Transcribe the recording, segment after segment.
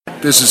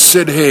This is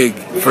Sid Haig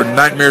for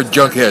Nightmare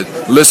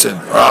Junkhead. Listen,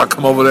 or I'll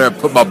come over there and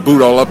put my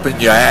boot all up in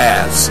your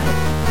ass.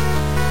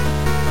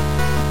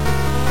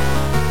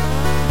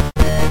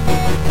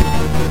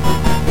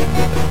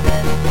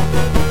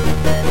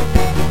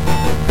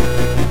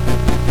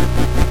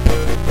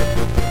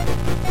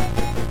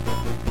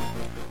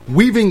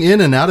 Weaving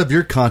in and out of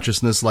your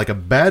consciousness like a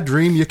bad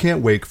dream you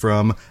can't wake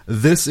from,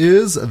 this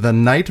is the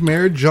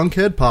Nightmare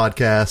Junkhead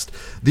Podcast,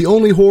 the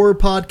only horror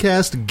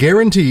podcast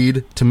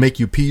guaranteed to make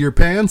you pee your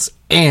pants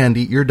and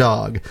eat your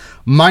dog.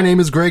 My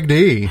name is Greg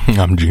D.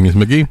 I'm Genius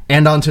McGee.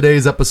 And on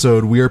today's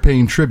episode, we are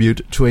paying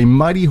tribute to a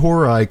mighty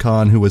horror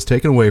icon who was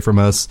taken away from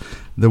us,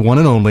 the one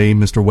and only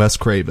Mr. Wes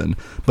Craven.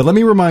 But let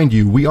me remind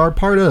you, we are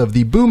part of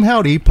the Boom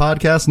Howdy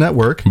Podcast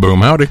Network. Boom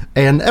Howdy.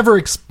 An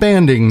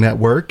ever-expanding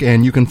network,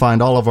 and you can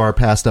find all of our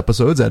past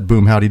episodes at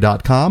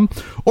boomhowdy.com.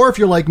 Or if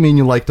you're like me and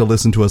you like to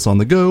listen to us on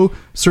the go,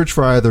 search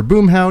for either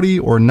Boom Howdy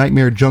or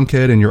Nightmare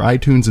Junkhead in your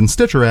iTunes and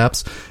Stitcher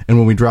apps, and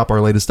when we drop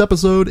our latest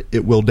episode,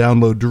 it will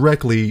download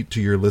directly to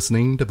your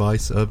listening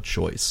device of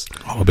choice.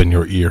 All up in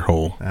your ear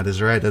hole. That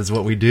is right. That is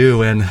what we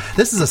do. And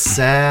this is a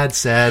sad,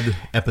 sad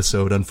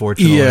episode,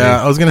 unfortunately.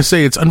 Yeah, I was going to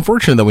say, it's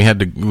unfortunate that we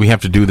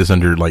have to do this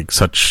under like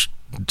such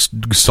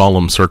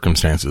solemn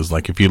circumstances.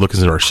 Like if you look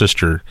at our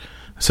sister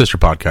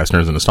podcast,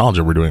 Nerds and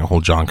Nostalgia, we're doing a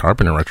whole John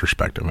Carpenter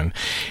retrospective, and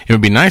it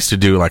would be nice to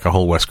do like a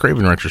whole Wes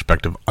Craven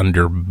retrospective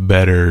under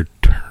better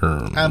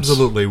terms.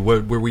 Absolutely.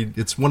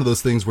 It's one of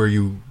those things where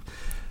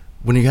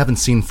when you haven't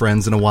seen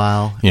friends in a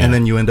while, and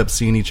then you end up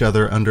seeing each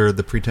other under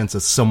the pretense that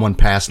someone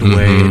passed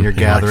away, and you're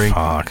gathering.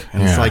 Like, fuck.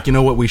 And it's like, you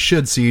know what, we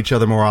should see each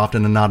other more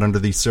often and not under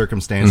these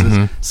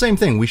circumstances. Same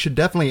thing. We should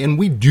definitely, and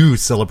we do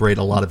celebrate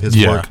a lot of his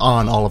work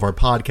on all of our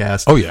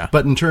podcasts. Oh, yeah.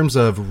 But in terms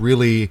of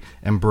really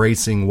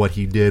embracing what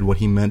he did, what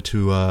he meant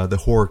to the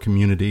horror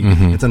community,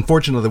 it's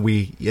unfortunate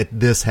that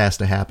this has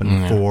to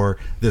happen for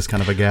this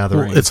kind of a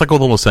gathering. Well, it's like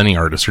with almost any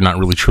artist, you're not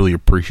really truly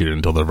appreciated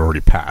until they've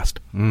already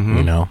passed.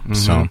 You know?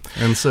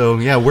 So,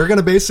 yeah, we're going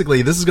to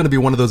basically, this is going to be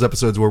one of those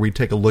episodes where we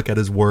take a look at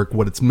his work,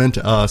 what it's meant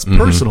to us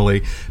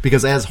personally,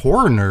 because as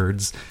horror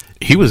nerds,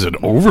 he was an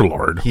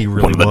overlord. He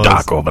really one of the was.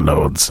 Doc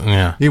overlords.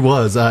 Yeah, he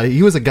was.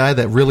 He was a guy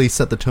that really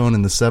set the tone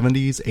in the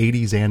 70s,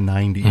 80s, and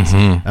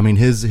 90s. I mean,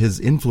 his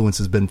influence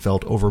has been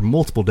felt over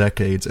multiple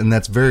decades, and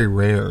that's very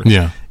rare.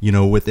 Yeah, you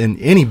know, within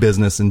any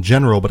business in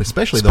general, but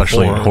especially the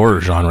horror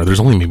genre. There's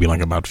only maybe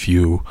like about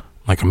few.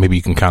 Like maybe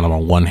you can count them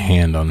on one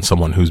hand on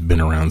someone who's been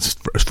around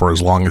for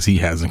as long as he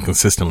has and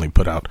consistently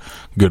put out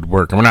good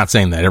work. And we're not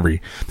saying that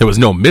there was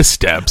no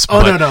missteps.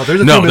 Oh, but, no,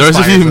 there's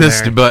a few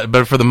missteps.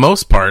 But for the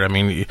most part, I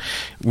mean,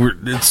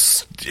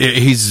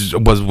 he's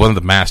was one of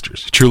the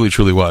masters. He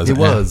truly was. He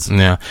was.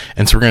 Yeah.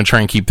 And so we're going to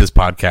try and keep this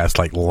podcast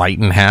like light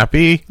and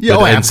happy.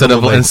 Yeah, instead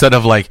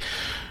of like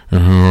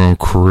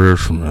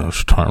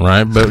Christmas time,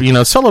 right? But you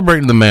know,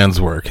 celebrating the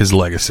man's work, his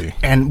legacy,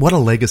 and what a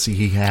legacy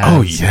he has.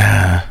 Oh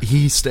yeah,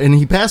 he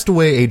passed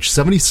away age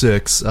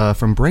 76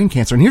 from brain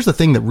cancer. And here's the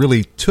thing that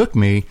really took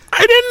me.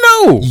 I didn't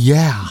know.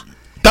 Yeah.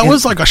 That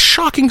was like a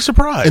shocking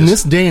surprise. In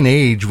this day and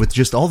age, with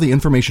just all the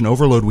information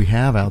overload we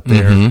have out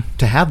there,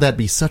 to have that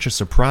be such a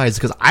surprise,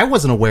 because I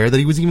wasn't aware that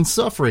he was even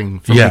suffering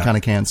from any kind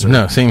of cancer.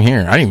 No, same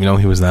here. I didn't even know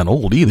he was that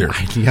old either.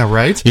 Yeah,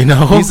 right? You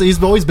know?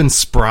 He's always been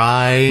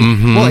spry.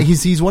 Well,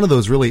 he's one of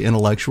those really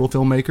intellectual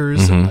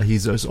filmmakers.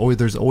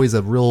 There's always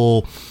a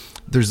real...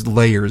 There's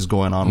layers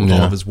going on with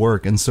all of his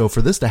work. And so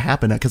for this to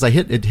happen, because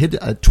it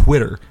hit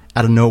Twitter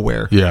out of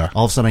nowhere. Yeah.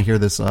 All of a sudden I hear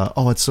this,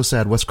 it's so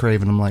sad, Wes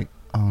Craven. I'm like,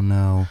 oh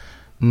no.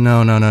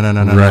 No.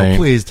 Right.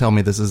 Please tell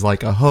me this is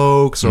like a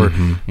hoax or,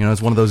 you know,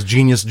 it's one of those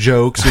genius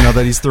jokes, you know,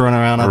 that he's throwing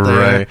around out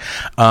there.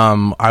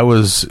 Right.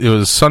 It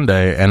was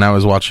Sunday and I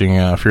was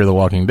watching Fear the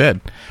Walking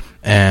Dead.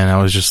 And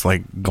I was just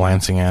like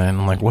glancing at it and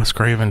I'm like, Wes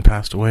Craven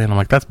passed away. And I'm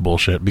like, that's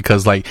bullshit.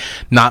 Because like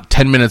not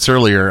 10 minutes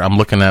earlier, I'm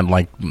looking at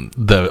like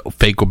the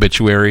fake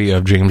obituary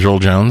of James Earl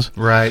Jones.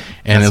 Right.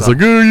 And it's like,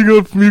 oh,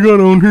 you got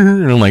on here.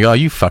 And I'm like, oh,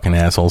 you fucking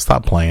asshole,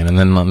 stop playing. And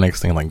then the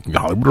next thing, like,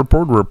 Hollywood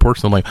Reporter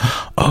reports. And I'm like,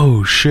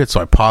 oh shit.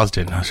 So I paused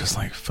it and I was just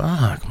like,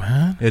 fuck,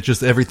 man.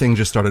 Everything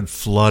just started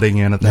flooding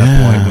in at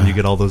that point when you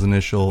get all those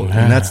initial,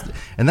 and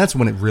that's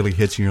when it really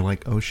hits you. You're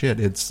like, oh shit,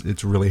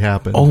 it's really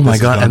happened. Oh my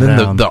God. And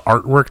then the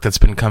artwork that's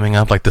been coming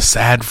up, like the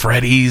sad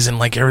Freddy's and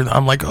like everything.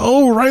 I'm like,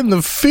 oh, right in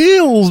the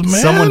feels,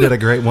 man. Someone did a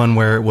great one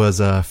where it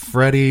was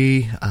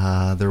Freddy.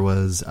 There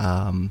was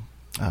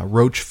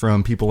Roach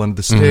from People Under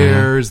the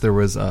Stairs. There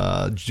was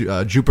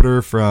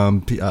Jupiter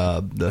from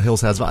The Hills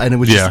Has Value. And it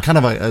was just kind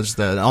of just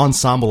an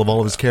ensemble of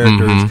all of his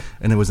characters.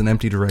 And it was an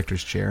empty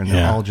director's chair. And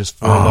they're all just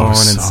forlorn and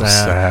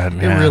sad.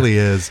 It really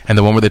is. And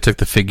the one where they took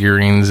the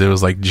figurines, it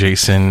was like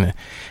Jason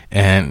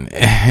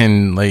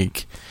and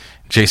like...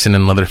 Jason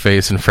and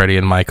Leatherface and Freddy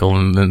and Michael,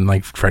 and then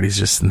like Freddy's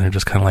just and they're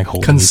just kind of like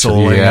holding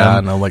consoling each other.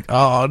 And I'm like,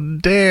 oh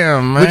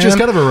damn, man. Which is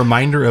kind of a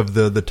reminder of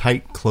the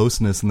tight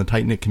closeness and the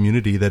tight knit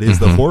community that is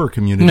the horror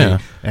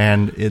community.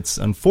 And it's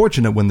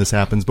unfortunate when this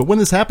happens, but when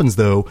this happens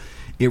though,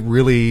 it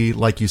really,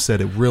 like you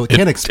said, it really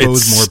can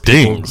expose more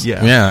stings.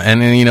 people. Yeah.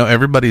 And then,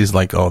 everybody's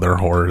like, oh, they're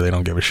horror. They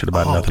don't give a shit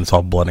about nothing. It's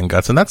all blood and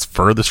guts. And that's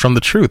furthest from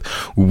the truth.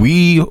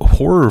 We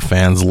horror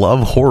fans love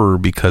horror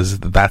because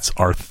that's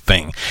our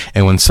thing.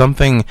 And when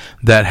something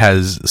that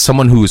has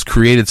someone who has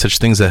created such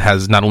things that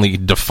has not only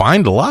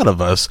defined a lot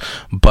of us,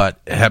 but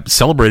have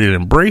celebrated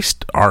and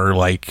embraced our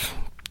like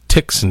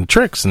ticks and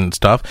tricks and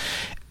stuff,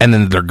 and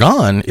then they're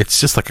gone,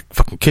 it's just like a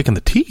fucking kick in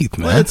the teeth,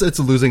 man. Well, it's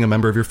losing a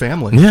member of your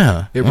family.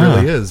 Yeah. It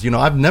really is.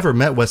 I've never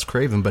met Wes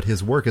Craven, but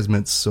his work has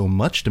meant so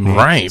much to me.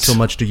 Right. So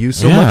much to you.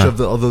 So much of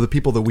the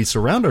people that we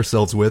surround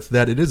ourselves with,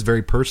 that it is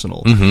very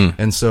personal.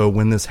 And so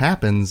when this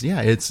happens,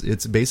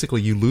 it's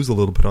basically you lose a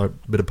little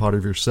bit of part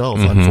of yourself,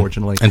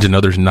 unfortunately. And to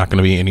know there's not going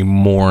to be any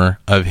more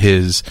of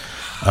his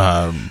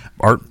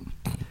art.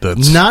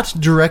 That's not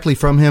directly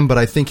from him, but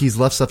I think he's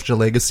left such a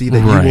legacy that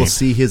you will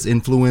see his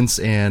influence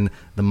and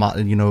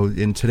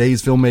in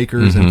today's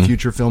filmmakers and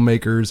future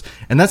filmmakers.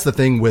 And that's the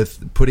thing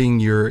with putting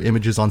your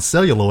images on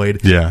celluloid,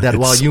 that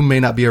while you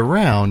may not be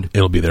around,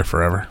 it'll be there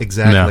forever.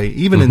 Exactly.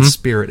 Even in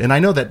spirit. And I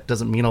know that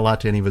doesn't mean a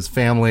lot to any of his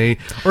family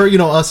or,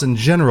 us in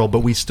general, but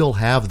we still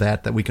have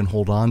that we can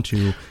hold on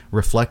to,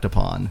 reflect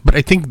upon. But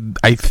I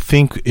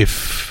think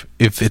if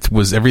it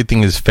was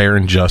everything is fair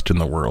and just in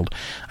the world,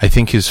 I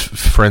think his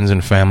friends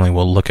and family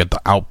will look at the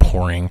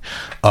outpouring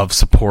of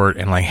support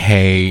and like,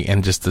 hey,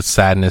 and just the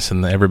sadness,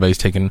 and everybody's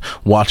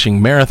watching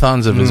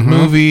marathons of his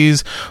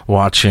movies,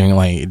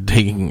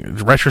 taking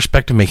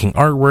retrospective, making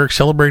artwork,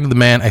 celebrating the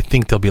man. I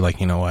think they'll be like,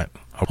 you know what?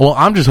 Well,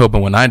 I'm just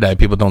hoping when I die,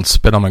 people don't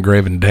spit on my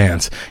grave and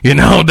dance.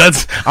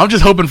 I'm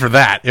just hoping for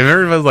that. If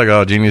everybody's like,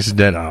 oh, Genius is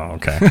dead. Oh,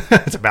 okay.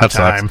 It's about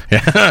time.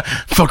 Yeah.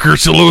 Fucker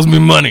still owes me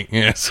money.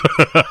 Yes.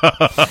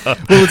 Well,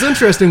 it's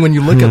interesting when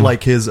you look at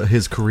like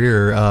his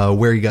career,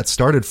 where he got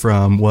started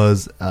from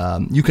was,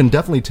 you can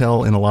definitely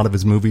tell in a lot of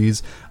his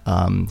movies,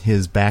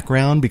 his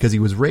background, because he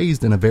was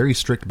raised in a very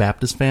strict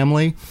Baptist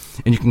family.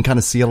 And you can kind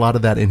of see a lot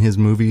of that in his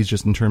movies,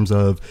 just in terms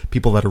of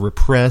people that are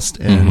repressed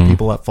and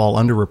people that fall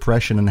under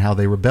repression and how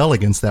they rebel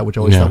against that, which I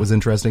always thought was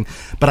interesting.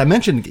 But I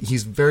mentioned he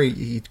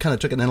kind of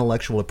took an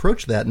intellectual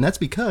approach to that, and that's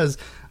because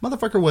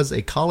motherfucker was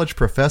a college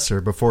professor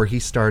before he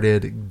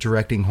started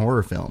directing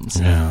horror films.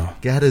 Yeah.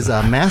 He had his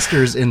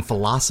master's in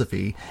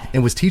philosophy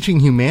and was teaching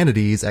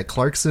humanities at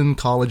Clarkson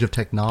College of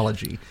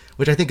Technology,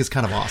 which I think is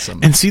kind of awesome.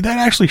 And see, that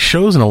actually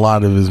shows in a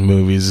lot of his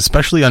movies,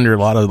 especially under a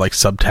lot of like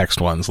subtext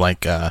ones,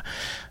 like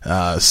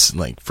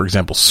for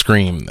example,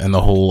 Scream, and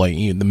the whole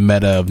the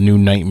meta of New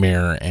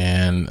Nightmare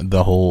and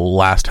the whole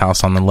Last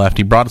House on the Left.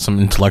 He brought some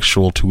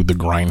intellectual to the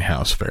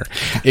Grindhouse Fair.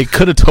 It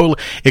could have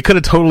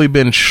totally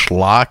been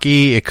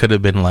schlocky. It could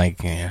have been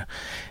like,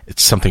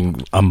 it's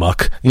something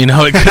amok,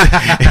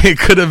 it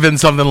could have been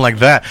something like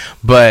that,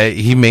 but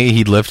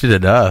he lifted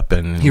it up,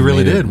 and he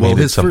really did. Well,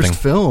 his first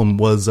film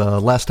was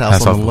Last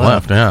House on the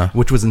Left,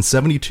 which was in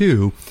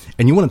 1972.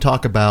 And you want to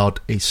talk about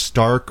a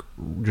stark,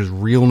 just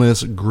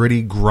realness,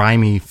 gritty,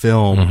 grimy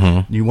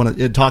film. You want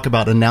to talk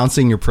about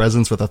announcing your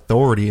presence with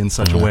authority in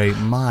such a way.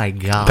 My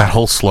God. That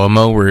whole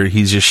slow-mo where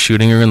he's just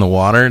shooting her in the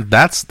water,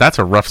 that's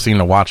a rough scene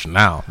to watch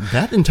now.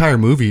 That entire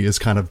movie is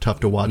kind of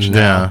tough to watch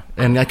now.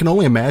 And I can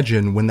only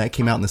imagine when that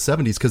came out in the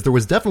 70s, because there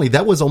was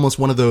that was almost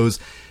one of those,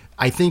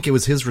 I think it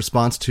was his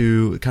response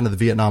to kind of the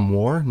Vietnam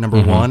War,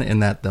 number one,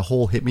 and that the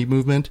whole hippie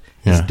movement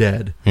is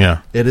dead.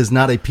 Yeah. It is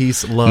not a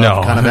peace, love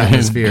kind of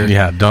atmosphere.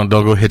 Don't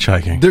go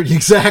hitchhiking.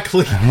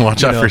 Exactly.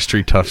 Watch out for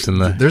street toughs in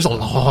the... There's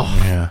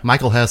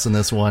Michael Hess in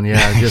this one,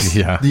 just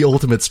the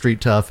ultimate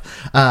street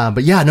tough. But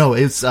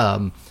it's...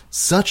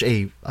 such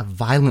a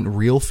violent,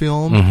 real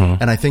film,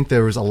 and I think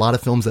there was a lot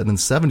of films that in the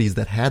 70s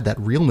that had that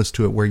realness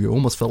to it, where you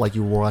almost felt like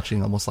you were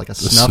watching almost like a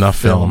snuff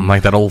film,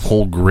 like that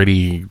whole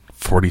gritty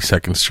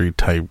 42nd Street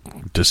type,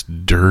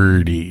 just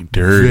dirty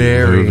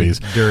very movies.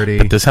 Dirty.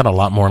 But this had a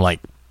lot more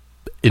like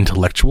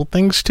intellectual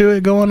things to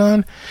it going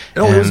on.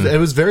 It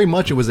was very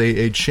much, it was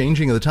a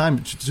changing of the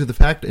time, to the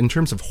fact in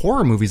terms of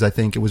horror movies. I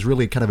think it was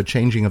really kind of a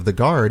changing of the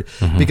guard,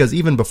 because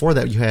even before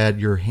that you had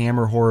your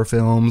Hammer horror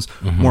films,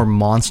 more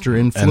monster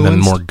influence, and then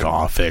more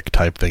gothic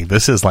type thing.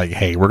 This is like,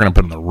 hey, we're going to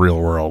put in the real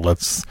world.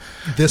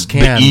 This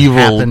can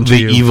happen to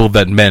you. The evil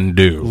that men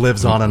do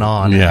lives on and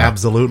on.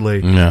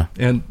 Absolutely.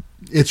 And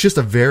it's just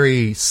a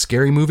very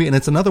scary movie, and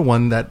it's another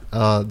one that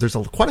there's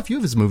quite a few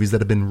of his movies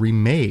that have been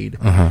remade,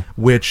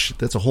 which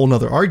that's a whole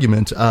nother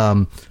argument.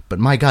 But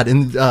my God,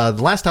 in The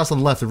Last House on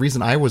the Left, the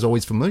reason I was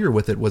always familiar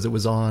with it was it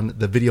was on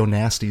the Video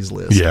Nasties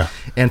list. Yeah.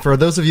 And for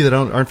those of you that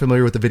aren't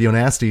familiar with the Video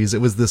Nasties, it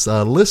was this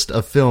list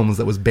of films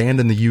that was banned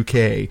in the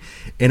UK,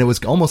 and it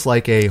was almost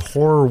like a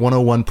horror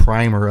 101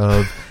 primer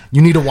of...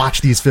 You need to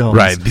watch these films.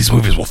 Right. These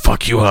movies will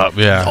fuck you up.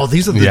 Yeah. Oh,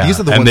 these are the ones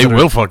and they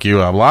will fuck you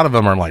up. A lot of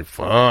them are like,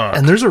 fuck.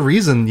 And there's a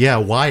reason,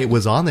 why it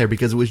was on there,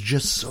 because it was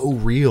just so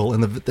real.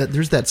 And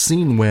there's that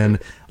scene when,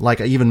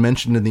 like I even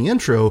mentioned in the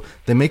intro,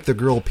 they make the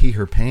girl pee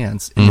her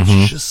pants. And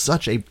it's just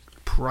such a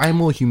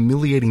primal,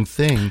 humiliating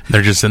thing.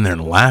 They're just sitting there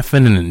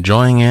laughing and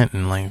enjoying it,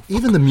 and like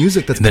even the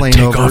music that's and then playing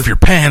take over. off your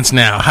pants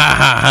now, ha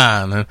ha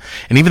ha.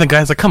 And even the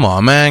guy's like, "Come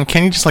on, man,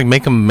 can't you just like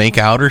make them make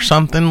out or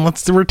something?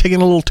 We're taking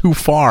it a little too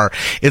far."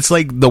 It's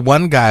like the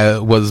one guy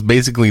was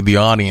basically the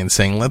audience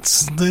saying,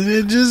 "Let's just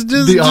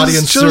the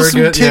audience show some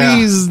surrogate,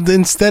 titties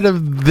instead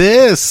of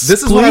this.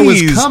 This is please. what I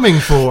was coming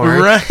for,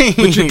 right?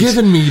 But you're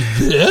giving me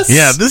this."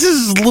 Yeah, this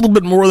is a little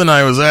bit more than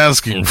I was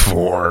asking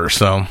for.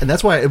 So, and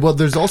that's why. Well,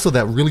 there's also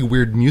that really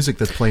weird music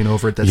that's playing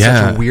over it. That's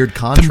such a weird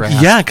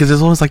contrast. Yeah, because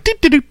it's always like do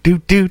do do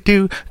do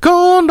do.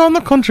 Going down the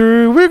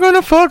country, we're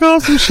gonna fuck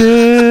off some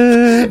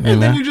shit.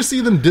 And then you just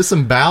see them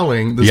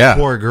disemboweling this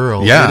poor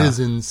girl. Yeah. It is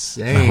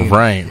insane.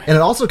 Right. And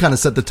it also kind of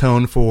set the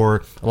tone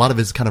for a lot of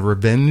his kind of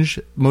revenge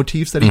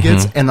motifs that he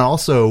gets, and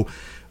also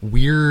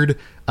weird,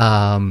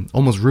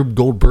 almost Rube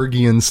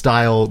Goldbergian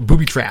style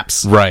booby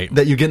traps, right,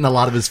 that you get in a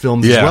lot of his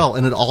films as well.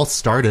 And it all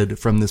started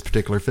from this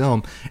particular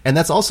film, and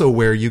that's also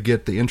where you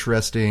get the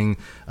interesting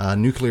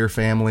nuclear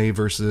family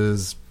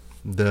versus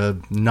the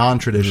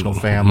non-traditional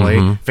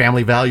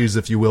family values,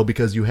 if you will,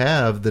 because you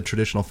have the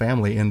traditional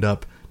family end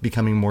up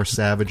becoming more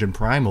savage and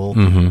primal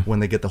when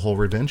they get the whole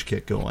revenge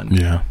kick going.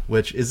 Yeah,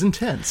 which is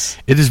intense.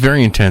 It is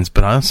very intense,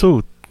 but I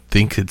also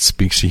think it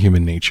speaks to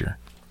human nature.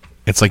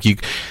 It's like you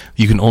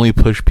can only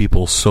push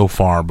people so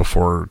far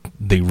before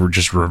they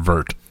just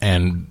revert,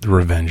 and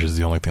revenge is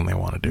the only thing they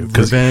want to do.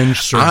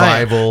 Revenge,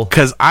 survival.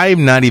 Because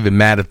I'm not even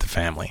mad at the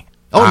family.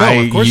 Oh,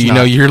 no, of course not. You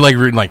know, you're like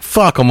rooting, like,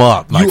 fuck them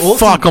up. Like,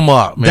 fuck them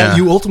up. That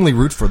you ultimately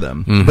root for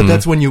them. But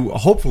that's when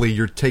hopefully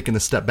you're taking a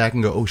step back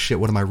and go, oh shit,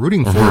 what am I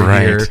rooting for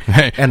here?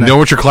 And know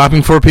what you're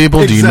clapping for, people?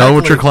 Exactly. Do you know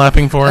what you're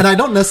clapping for? And I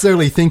don't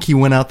necessarily think he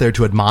went out there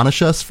to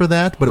admonish us for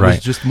that, but it was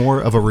just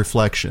more of a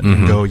reflection.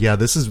 And go, yeah,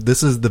 this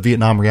is the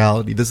Vietnam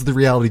reality. This is the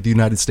reality of the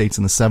United States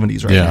in the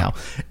 70s right now.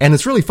 And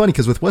it's really funny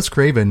because with Wes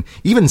Craven,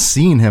 even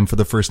seeing him for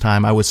the first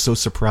time, I was so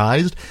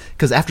surprised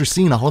because after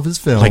seeing all of his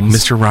films. Like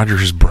Mr.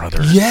 Rogers'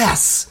 brother.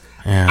 Yes!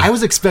 Yeah. I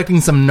was expecting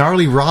some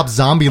gnarly Rob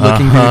Zombie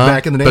looking dude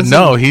back in the day. But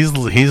no, he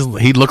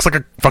looks like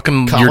a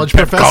fucking college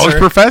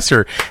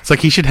professor. It's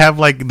like he should have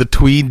like the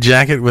tweed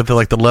jacket with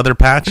like the leather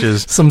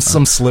patches, some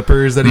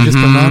slippers that he just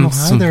put on.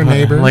 Hi there,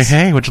 neighbors. Like,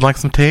 hey, would you like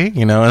some tea?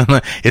 You know,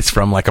 and it's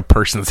from like a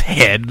person's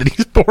head that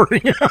he's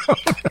pouring out.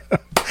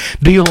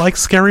 Do you like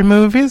scary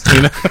movies?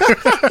 You know?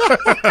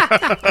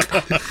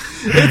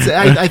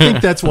 I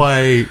think that's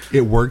why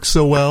it works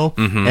so well,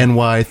 and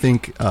why I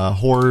think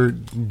horror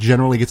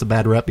generally gets a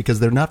bad rep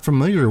because they're not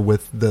familiar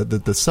with the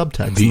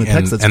subtext and the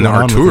text that's and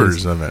going the on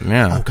auteurs of it.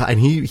 Yeah, oh, God, and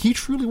he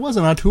truly was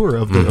an auteur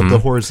of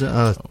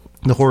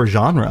the horror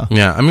genre.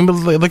 Yeah, I mean, but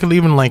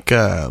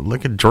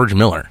look at George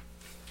Miller.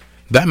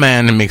 That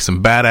man makes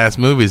some badass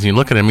movies, and you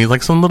look at him, he's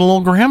like some little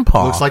old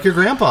grandpa. Looks like your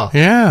grandpa.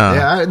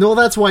 Yeah. No,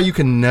 that's why you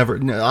can never,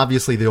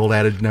 obviously the old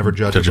adage, never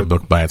judge a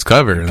book by its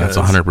cover, and that's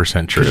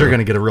 100% true. Because you're going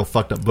to get a real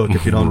fucked up book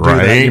if you don't do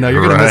that. You know,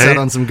 you're going to miss out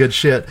on some good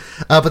shit.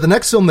 But the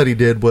next film that he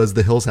did was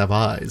The Hills Have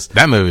Eyes.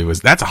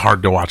 That's a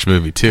hard to watch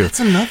movie, too. That's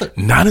another.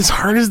 Not as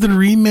hard as the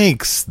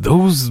remakes.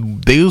 Those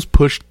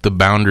pushed the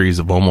boundaries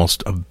of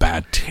almost a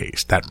bad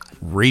taste. That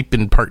Rape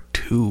in Part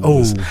 2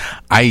 was,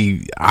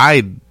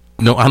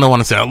 No, I don't want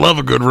to say I love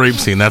a good rape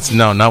scene. That's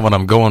not what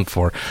I'm going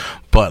for.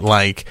 But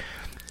like,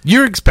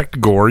 you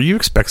expect gore, you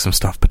expect some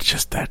stuff, but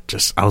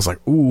I was like,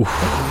 ooh,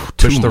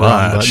 too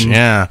much.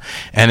 Yeah.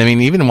 And I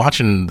mean, even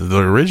watching the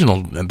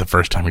original the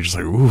first time, you're just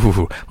like,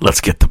 ooh, let's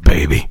get the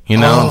baby. You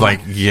know, like,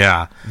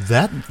 yeah.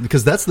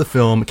 Because that's the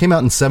film. It came out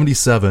in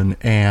 1977,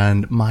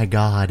 and my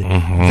God,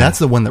 that's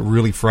the one that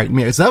really frightened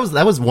me. So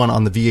that was one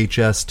on the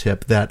VHS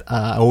tip that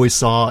I always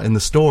saw in the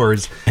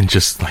stores. And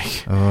just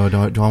like, oh, do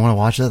I want to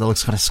watch that? That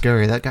looks kind of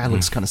scary. That guy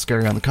looks kind of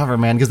scary on the cover,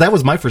 man. Because that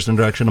was my first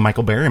introduction to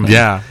Michael Berryman.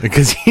 Yeah,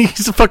 because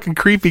he's a fucking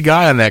creepy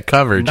guy on that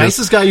cover.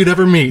 Nicest guy you'd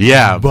ever meet.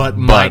 Yeah,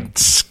 but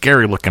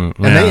scary looking.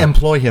 And they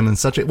employ him in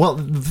such a... Well,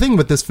 the thing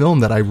with this film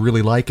that I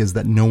really like is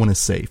that no one is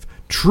safe.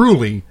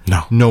 Truly,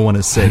 no one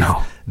is safe.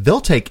 No.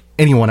 They'll take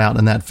anyone out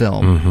in that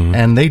film,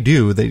 and they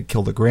do. They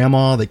kill the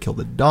grandma, they kill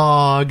the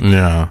dog.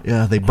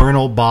 Yeah, they burn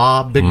old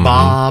Bob, Big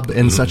Bob,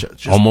 and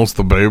such. Almost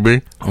the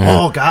baby.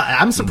 Oh God,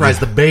 I'm surprised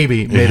the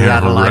baby made it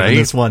out alive in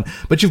this one.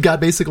 But you've got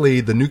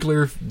basically the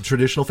nuclear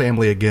traditional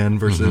family again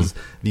versus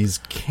these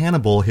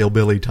cannibal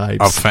hillbilly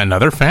types.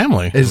 Another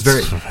family. It's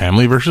very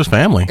family versus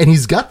family, and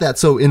he's got that.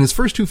 So in his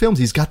first two films,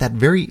 he's got that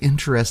very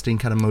interesting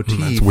kind of motif.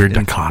 That's weird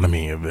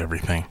dichotomy of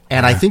everything,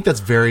 and I think that's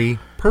very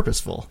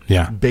purposeful.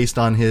 Yeah, based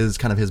on his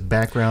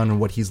background and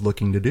what he's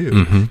looking to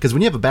do. Because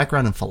when you have a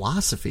background in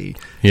philosophy,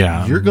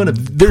 you're going to...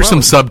 There's some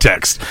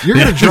subtext. You're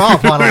going to draw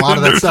upon a lot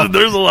of that stuff.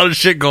 There's a lot of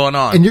shit going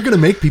on. And you're going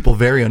to make people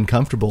very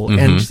uncomfortable.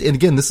 And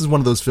again, this is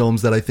one of those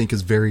films that I think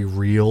is very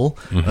real.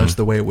 Just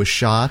the way it was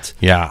shot.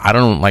 Yeah,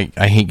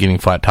 I hate getting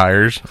flat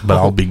tires, but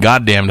I'll be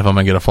goddamned if I'm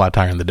going to get a flat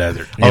tire in the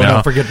desert. You know?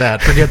 No, forget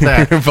that.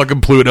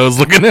 Fucking Pluto's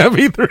looking at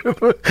me through.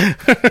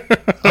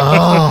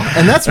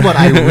 And that's what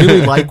I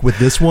really like with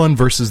this one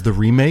versus the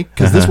remake.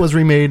 Because this was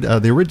remade,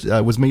 the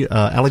original was made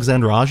out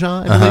Alexandre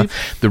Aja, I believe.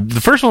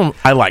 The first one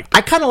I liked.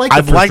 I kind of liked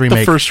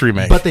the first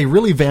remake. But they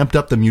really vamped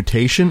up the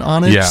mutation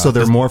on it, so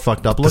they're more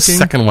fucked up looking. The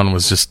second one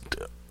was just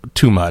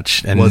too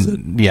much. And was it?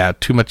 Yeah,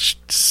 too much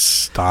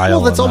style.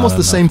 Well, that's almost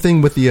the same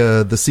thing with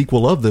the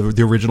sequel of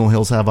the original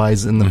Hills Have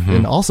Eyes,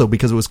 and also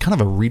because it was kind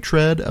of a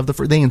retread of the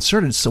first. They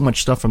inserted so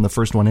much stuff from the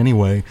first one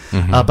anyway.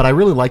 But I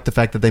really like the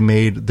fact that they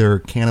made their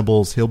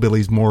cannibals,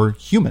 hillbillies, more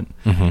human.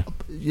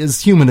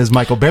 As human as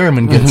Michael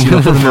Berryman gets,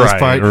 for the most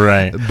part.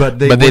 Right. But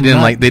they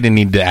didn't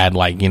need to add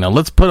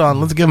let's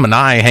give him an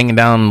eye hanging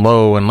down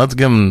low, and let's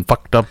give him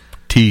fucked up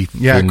teeth.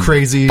 Yeah,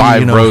 crazy,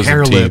 5 rows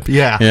hair of lip. teeth.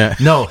 Yeah.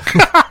 No.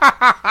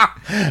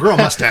 Grow a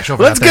mustache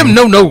over Let's give him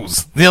no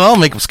nose. I'll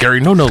make him scary.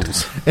 No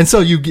nose. And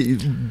so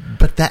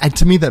but that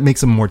to me that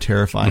makes them more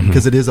terrifying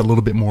because it is a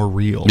little bit more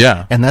real.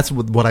 Yeah. And that's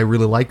what I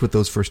really liked with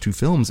those first 2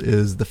 films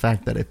is the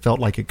fact that it felt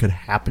like it could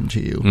happen to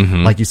you.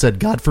 Like you said,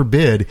 God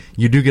forbid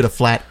you do get a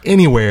flat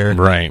anywhere.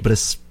 Right. But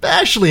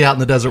especially out in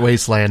the desert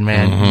wasteland,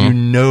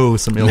 man,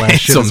 some ill ass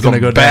shit is going to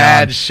go down.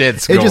 Bad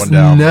shit's going down. It just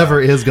never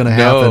is going to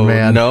happen,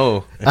 man.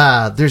 No.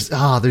 There's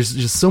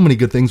just so many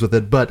good things with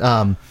it, but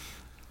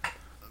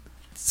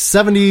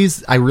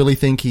 70s, I really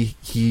think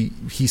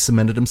he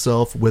cemented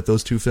himself with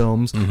those 2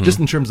 films, just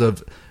in terms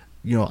of,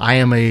 I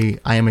am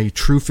a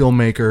true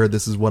filmmaker.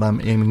 This is what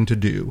I'm aiming to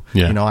do.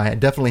 Yeah. I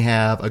definitely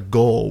have a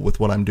goal with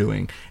what I'm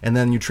doing. And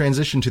then you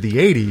transition to the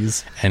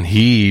 80s. And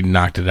he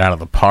knocked it out of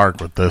the park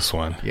with this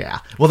one. Yeah.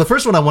 Well, the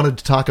first one I wanted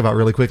to talk about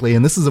really quickly,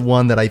 and this is the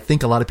one that I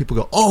think a lot of people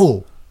go,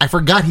 oh, I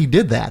forgot he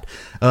did that.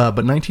 But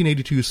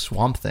 1982's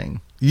Swamp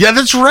Thing. Yeah,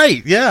 that's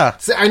right. Yeah.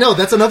 I know.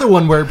 That's another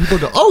one where people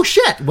go, oh,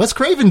 shit, Wes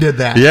Craven did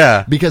that.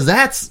 Yeah. Because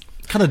that's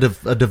kind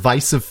of a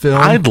divisive film.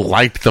 I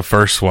liked the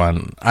first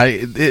one.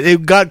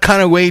 It got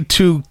kind of way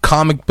too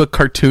comic book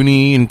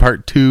cartoony in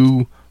part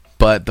 2.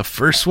 But the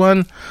first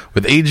one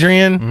with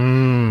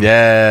Adrian,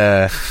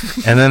 yeah,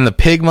 and then the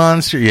pig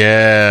monster,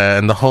 yeah,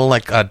 and the whole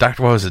Dr.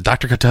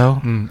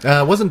 Coteau?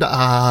 Wasn't,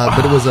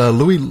 but it was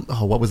Louis.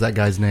 Oh, what was that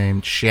guy's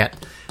name? Shit.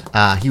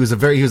 He was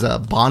a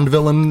Bond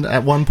villain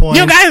at one point.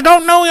 You guys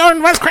don't know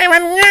you're Wes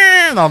Craven.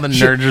 Yeah! All the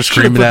nerds are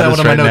screaming at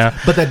us right now.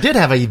 But that did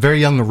have a very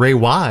young Ray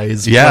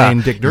Wise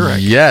playing Dick Durek.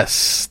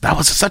 Yes, that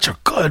was such a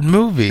good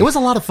movie. It was a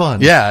lot of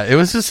fun. Yeah, it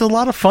was just a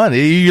lot of fun.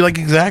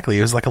 Exactly.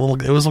 It was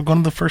it was one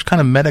of the first kind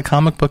of meta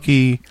comic booky.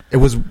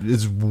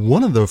 It's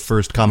one of the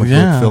first comic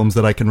book films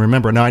that I can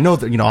remember. Now I know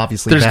that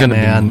obviously there's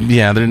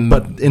Batman,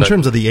 but in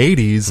terms of the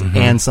 80s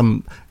and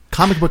some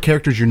comic book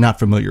characters you're not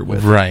familiar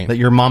with, right? That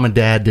your mom and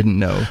dad didn't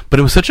know. But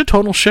it was such a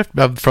total shift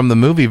from the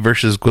movie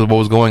versus what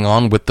was going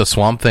on with the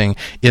Swamp Thing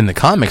in the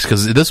comics,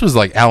 because this was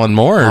like Alan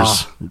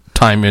Moore's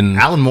time in.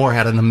 Alan Moore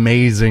had an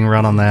amazing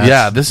run on that.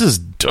 Yeah, this is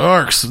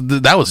dark.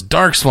 That was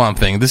dark Swamp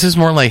Thing. This is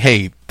more like,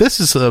 hey, this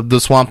is the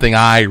Swamp Thing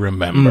I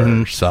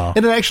remember. So,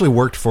 and it actually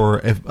worked for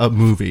a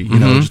movie,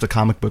 just a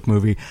comic book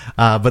movie.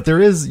 But there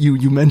is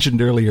you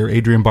mentioned earlier,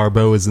 Adrian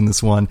Barbeau is in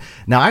this one.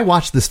 Now I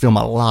watched this film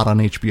a lot on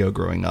HBO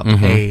growing up,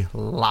 a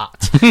lot,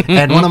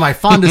 and one of my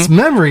fondest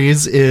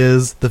memories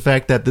is the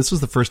fact that this was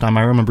the first time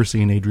I remember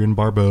seeing Adrian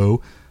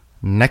Barbeau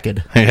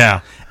naked.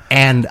 Yeah.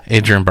 And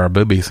Adrian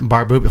Barboobies.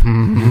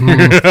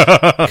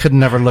 Could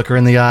never look her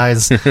in the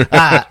eyes.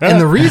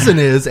 And the reason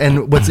is,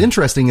 and what's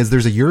interesting is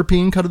there's a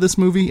European cut of this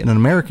movie and an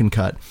American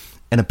cut.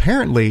 And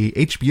apparently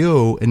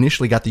HBO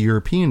initially got the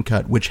European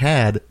cut, which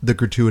had the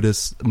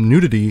gratuitous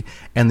nudity,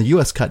 and the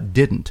US cut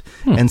didn't.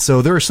 And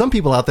so there are some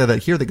people out there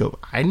that hear, they go,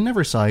 I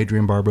never saw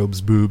Adrian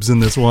Barbeau's boobs in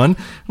this one.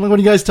 I'm like, what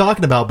are you guys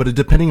talking about? But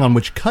depending on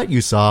which cut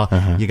you saw,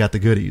 you got the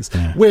goodies.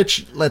 Yeah.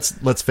 Which,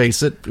 let's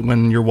face it,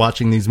 when you're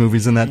watching these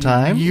movies in that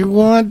time, you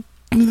want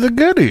the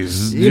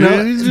goodies.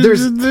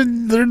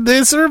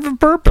 They serve a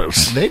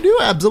purpose. They do,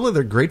 absolutely.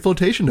 They're great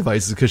flotation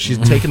devices because she's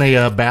taking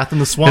a bath in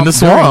the swamp. In the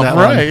swamp,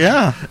 right,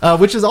 yeah.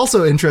 Which is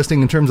also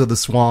interesting in terms of the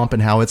swamp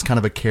and how it's kind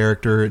of a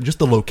character. Just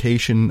the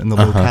location and the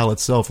locale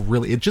itself,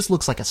 really, it just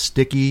looks like a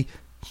sticky,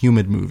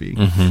 humid movie.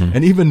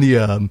 And even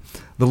the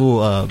little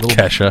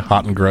Kesha,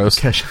 hot and gross.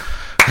 Kesha.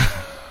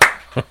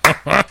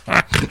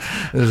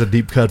 There's a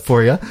deep cut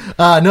for you.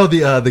 No,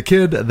 the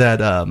kid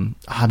that I'm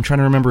trying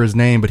to remember his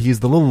name, but he's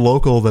the little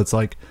local that's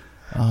like,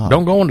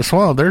 don't go in the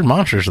swamp. There's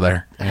monsters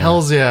there.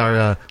 Hells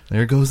yeah!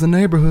 There goes the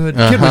neighborhood.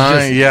 Kid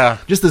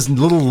was just this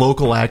little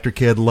local actor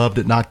kid. Loved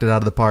it, knocked it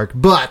out of the park.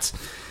 But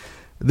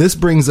this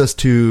brings us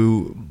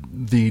to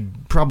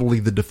probably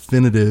the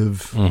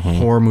definitive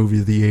horror movie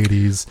of the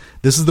 80s.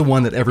 This is the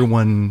one that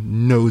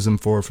everyone knows him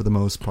for the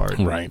most part,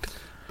 right?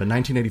 But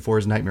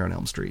 1984's Nightmare on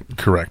Elm Street.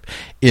 Correct.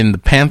 In the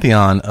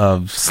pantheon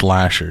of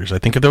slashers, I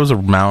think if there was a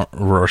Mount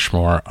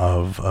Rushmore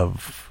of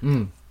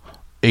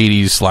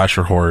 80s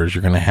slasher horrors,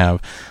 you're going to have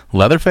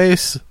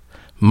Leatherface,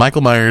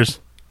 Michael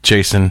Myers,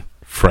 Jason,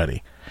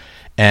 Freddy.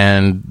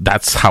 And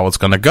that's how it's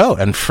going to go.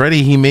 And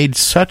Freddy, he made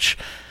such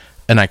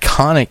an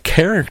iconic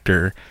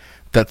character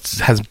that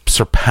has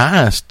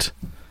surpassed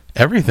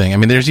everything. I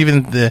mean, there's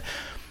even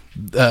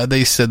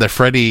they said that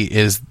Freddy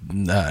is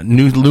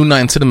New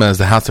Line Cinema is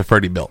the house that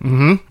Freddy built.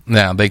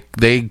 Now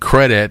they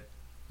credit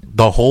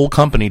the whole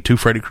company to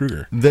Freddy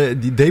Krueger.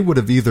 They would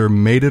have either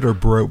made it or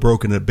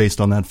broken it based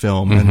on that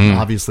film, and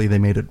obviously they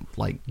made it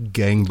like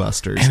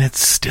gangbusters. And it's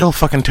still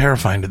fucking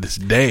terrifying to this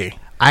day.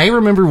 I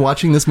remember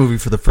watching this movie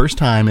for the first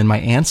time in my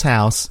aunt's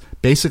house,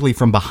 basically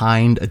from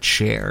behind a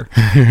chair,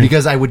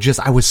 because I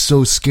was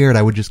so scared.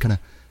 I would just kind of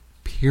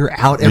peer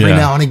out every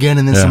now and again,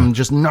 and then some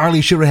just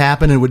gnarly shit would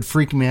happen, and it would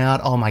freak me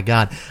out. Oh my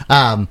God.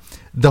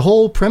 The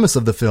whole premise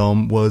of the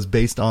film was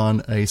based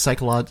on a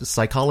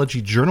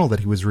psychology journal that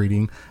he was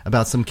reading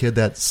about some kid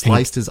that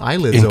sliced his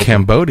eyelids in open.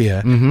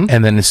 Cambodia,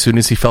 and then as soon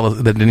as he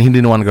then he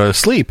didn't want to go to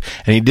sleep,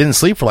 and he didn't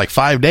sleep for like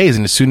 5 days,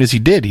 and as soon as he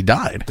did, he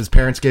died. His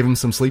parents gave him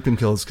some sleeping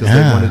pills because they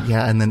wanted,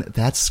 and then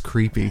that's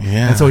creepy.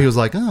 Yeah. And so he was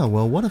like, oh,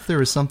 well, what if there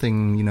was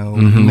something,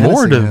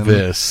 more to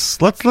this?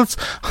 Let's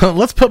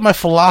put my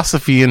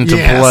philosophy into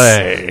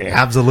play.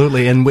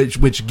 Absolutely, and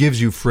which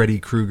gives you Freddy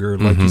Krueger,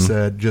 like you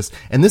said,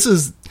 and this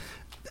is.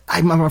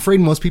 I'm afraid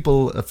most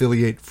people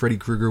affiliate Freddy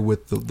Krueger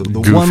with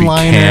the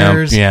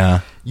one-liners. Camp,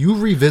 yeah. You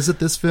revisit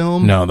this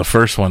film. No, the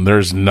first one,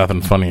 there's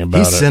nothing funny about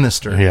it. He's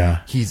sinister.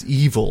 Yeah. He's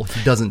evil.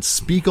 He doesn't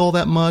speak all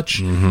that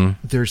much.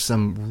 There's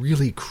some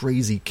really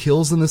crazy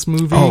kills in this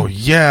movie. Oh,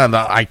 yeah. The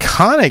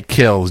iconic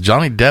kills.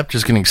 Johnny Depp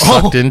just getting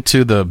sucked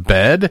into the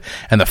bed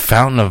and the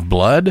fountain of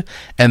blood.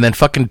 And then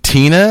fucking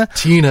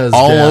Tina's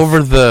all death.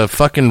 over the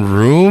fucking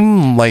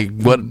room. Like,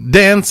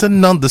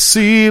 dancing on the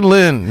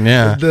ceiling.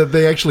 Yeah.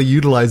 They actually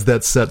utilized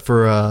that set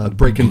for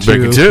Breaking 2.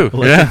 Breaking 2,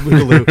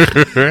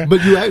 yeah.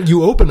 But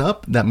you open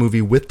up that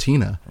movie with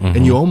Tina,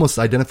 and you almost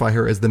identify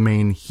her as the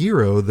main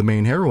hero, the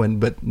main heroine,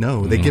 but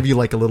no, they give you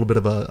like a little bit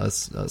of a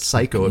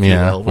psycho, if you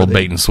will. Well,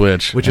 bait and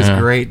switch. Which is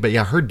great, but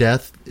yeah, her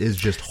death is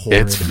just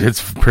horrid.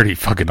 It's pretty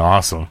fucking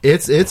awesome.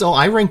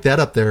 I rank that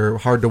up there,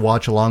 hard to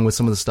watch, along with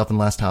some of the stuff in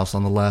Last House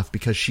on the Left,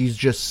 because she's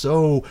just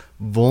so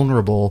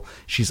vulnerable.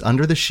 She's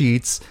under the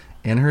sheets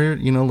in her,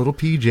 little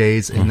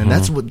PJs, and then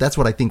that's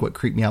what I think what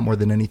creeped me out more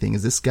than anything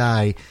is this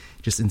guy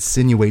just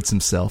insinuates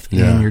himself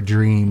in your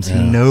dreams.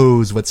 He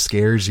knows what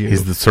scares you.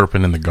 He's the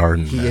serpent in the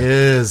garden. He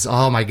is.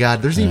 Oh my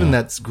God. There's even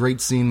that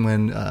great scene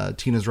when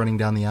Tina's running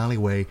down the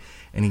alleyway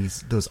and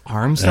those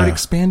arms start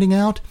expanding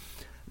out.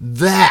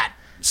 That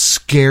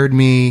scared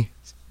me.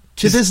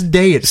 To this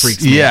day, it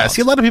freaks me out.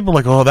 See, a lot of people are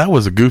like, oh, that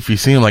was a goofy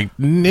scene. I'm like,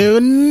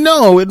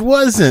 no, it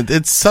wasn't.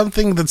 It's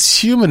something that's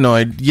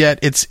humanoid, yet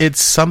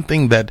it's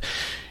something that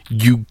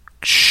you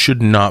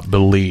should not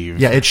believe.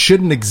 Yeah, it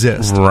shouldn't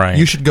exist. Right.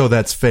 You should go,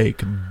 that's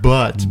fake.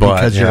 But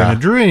because you're in a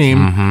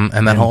dream.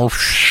 And that whole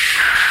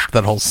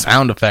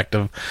sound effect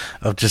of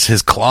just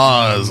his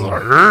claws.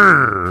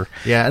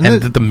 Yeah.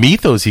 And the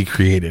mythos he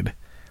created.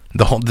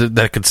 The whole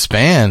that could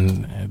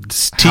span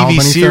TV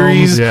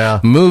series,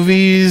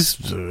 movies,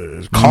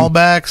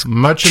 callbacks,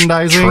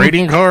 merchandising,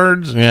 trading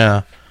cards.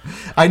 Yeah,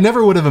 I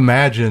never would have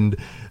imagined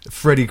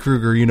Freddy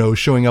Krueger,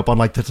 showing up on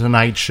like the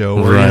Tonight Show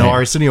or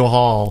Arsenio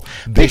Hall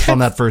based on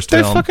that first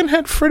film. They fucking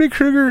had Freddy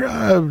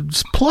Krueger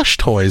plush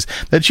toys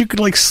that you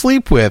could like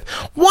sleep with.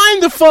 Why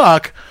the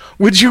fuck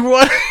would you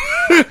want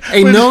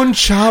a known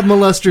child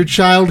molester,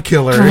 child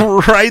killer,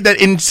 right?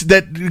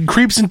 That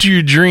creeps into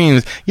your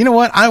dreams. You know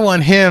what? I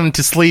want him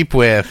to sleep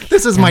with.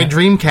 This is my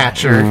dream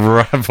catcher.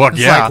 Right, fuck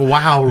it's like,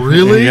 wow,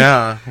 really?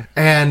 Yeah.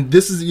 And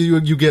this is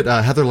you get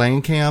Heather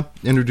Langenkamp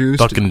introduced.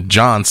 Fucking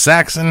John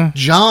Saxon,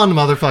 Saxon,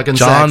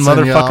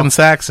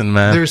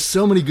 man. There's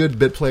so many good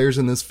bit players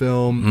in this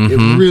film. It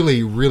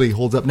really, really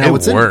holds up. Now,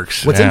 what's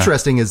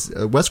interesting is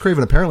Wes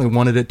Craven apparently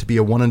wanted it to be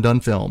a one and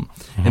done film,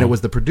 and it was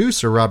the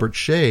producer Robert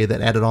Shea that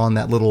added on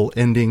that little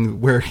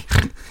ending where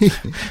he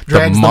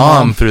drags the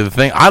mom through the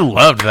thing. I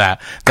loved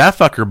that. That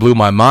fucker blew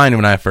my mind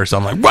when I first saw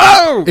him. Like,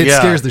 whoa! It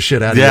scares the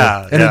shit out of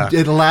you. And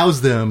it allows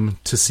them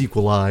to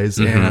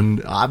sequelize.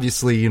 And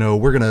obviously,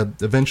 we're going to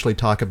eventually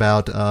talk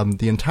about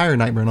the entire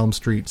Nightmare on Elm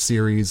Street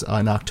series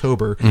in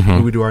October.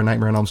 When we do our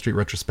Nightmare on Elm Street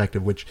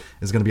retrospective, which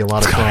is going to be a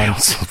lot of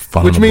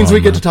fun. Which means we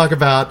get to talk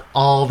about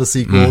all the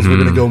sequels. We're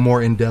going to go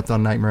more in depth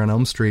on Nightmare on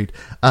Elm Street.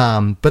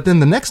 But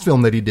then the next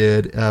film that he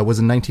did was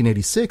in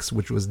 1986,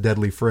 which was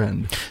Deadly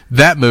Friend.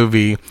 That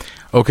movie,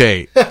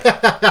 okay,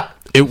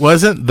 it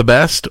wasn't the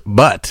best,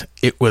 but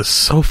it was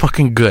so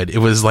fucking good. It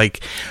was like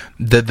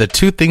the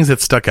two things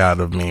that stuck out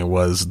of me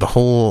was the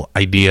whole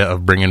idea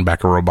of bringing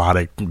back a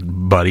robotic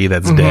buddy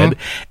that's dead,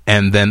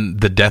 and then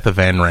the death of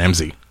Anne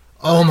Ramsey.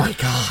 Oh my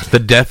God. The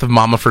death of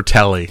Mama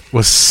Fratelli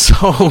was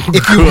so good.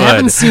 If you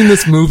haven't seen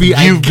this movie,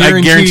 I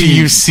guarantee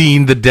you've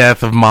seen the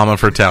death of Mama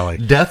Fratelli.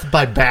 Death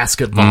by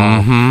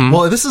basketball.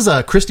 Well, this is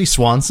Christy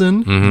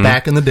Swanson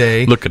back in the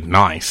day. Looking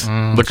nice.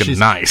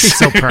 She's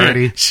so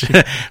pretty.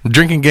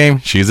 Drinking game,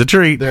 she's a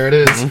treat. There it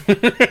is.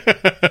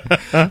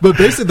 But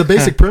basically, the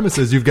basic premise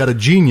is you've got a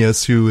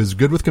genius who is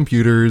good with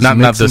computers.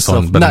 Not this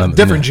one, but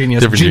different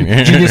genius.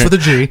 Genius with a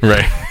G.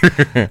 Right.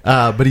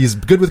 But he's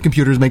good with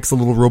computers, makes a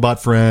little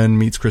robot friend,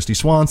 meets Christy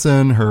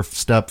Swanson, her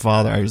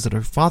stepfather, is it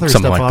her father or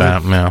something stepfather?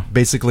 Like that, yeah.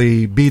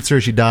 Basically beats her,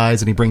 she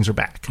dies, and he brings her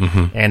back.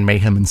 And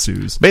mayhem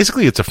ensues.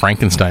 Basically, it's a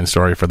Frankenstein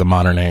story for the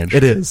modern age.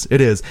 It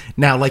is.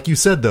 Now, like you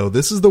said, though,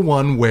 this is the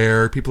one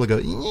where people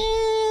go,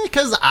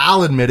 because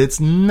I'll admit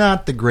it's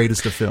not the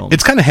greatest of films.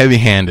 It's kind of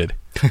heavy-handed.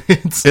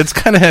 It's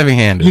kind of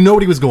heavy-handed. You know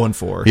what he was going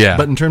for. Yeah.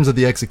 But in terms of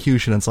the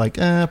execution, it's like,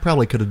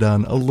 probably could have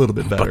done a little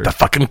bit better. But the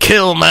fucking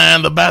kill,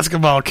 man, the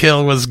basketball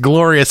kill was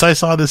glorious. I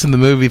saw this in the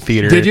movie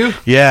theater. Did you?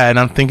 Yeah, and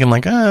I'm thinking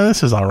like,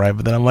 this is all right.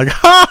 But then I'm like,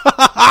 ha, ha,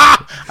 ha,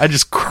 ha. I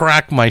just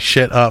crack my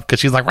shit up because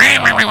she's like,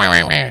 wah, wah, wah,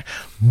 wah, wah.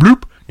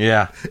 Bloop.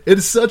 Yeah.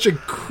 It's such a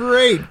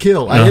great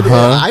kill.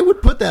 I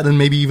would put that in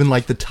maybe even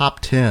like the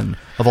top 10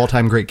 of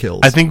all-time great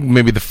kills. I think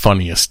maybe the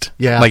funniest.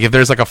 Yeah. Like if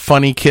there's like a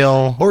funny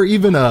kill. Or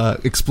even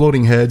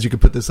exploding heads. You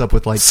could put this up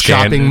with like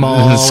Shopping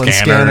Mall and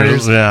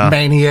Scanners, yeah.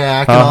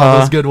 Maniac, and all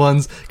those good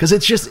ones. Because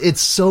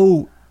it's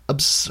so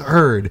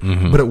absurd,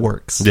 but it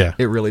works. Yeah.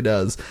 It really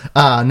does.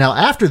 Now,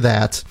 after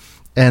that,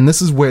 and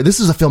this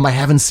is a film I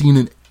haven't seen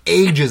in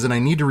ages, and I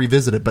need to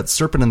revisit it, but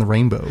Serpent and the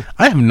Rainbow.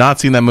 I have not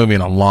seen that movie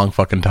in a long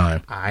fucking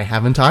time. I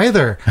haven't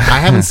either. I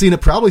haven't seen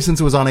it probably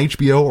since it was on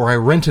HBO, or I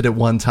rented it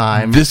one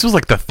time. This was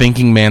like the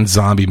thinking man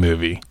zombie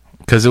movie.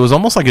 Because it was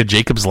almost like a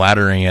Jacob's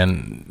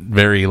Ladderian,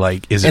 very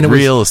like, is it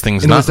real? Is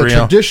things not real? It was a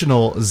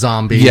traditional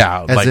zombie,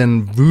 yeah, as like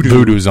in voodoo.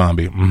 Voodoo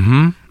zombie.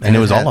 Mm-hmm. And it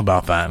was all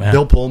about that, man.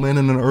 Bill Pullman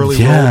in an early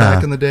role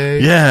back in the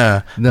day.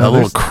 Yeah. No, that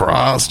little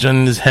cross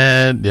on his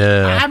head.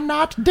 Yeah. I'm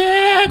not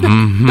dead.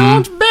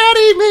 Don't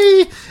bury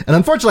me. And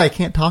unfortunately, I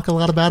can't talk a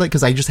lot about it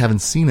because I just haven't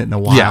seen it in a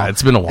while. Yeah,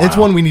 it's been a while. It's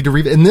one we need to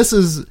revisit. And this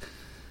is...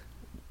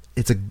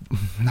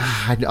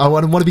 I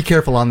want to be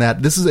careful on that.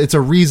 It's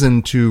a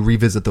reason to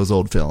revisit those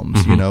old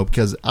films,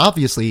 because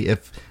obviously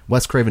if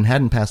Wes Craven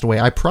hadn't passed away,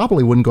 I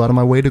probably wouldn't go out of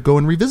my way to go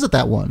and revisit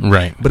that one.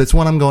 Right. But it's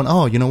one I'm going,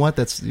 you know what?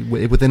 That's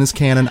within his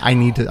canon. I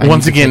need to.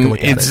 Once again,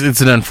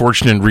 it's an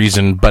unfortunate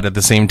reason, but at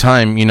the same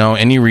time,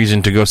 any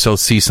reason to go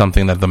see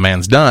something that the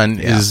man's done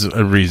is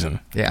a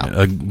reason. Yeah.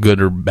 A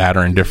good or bad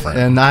or indifferent.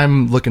 And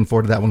I'm looking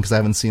forward to that one because I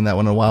haven't seen that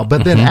one in a while.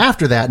 But then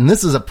after that, and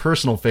this is a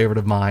personal favorite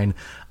of mine,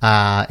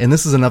 and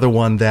this is another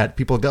one that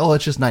people go,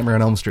 it's just Nightmare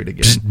on Elm Street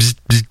again.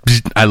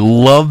 I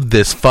love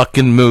this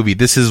fucking movie.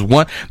 This is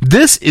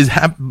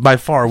by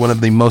far one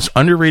of the most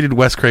underrated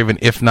Wes Craven,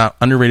 if not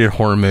underrated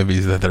horror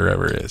movies that there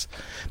ever is.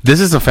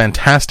 This is a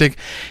fantastic,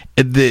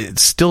 it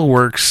still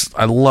works.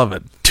 I love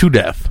it to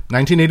death.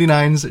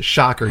 1989's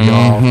Shocker,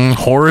 y'all.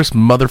 Horace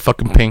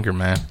motherfucking Pinker,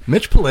 man.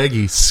 Mitch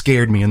Pileggi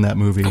scared me in that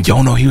movie.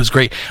 Yo, no, he was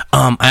great.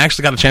 I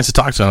actually got a chance to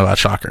talk to him about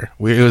Shocker.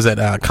 It was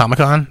at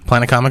Comic-Con,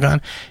 Planet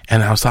Comic-Con,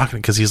 and I was talking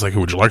because he's like,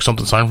 would you like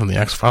something signed from the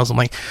X-Files? I'm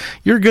like,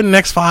 you're good in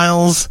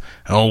X-Files.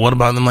 Oh, what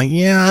about them? I'm like,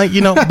 yeah,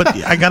 but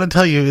I got to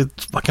tell you,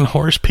 it's fucking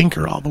Horace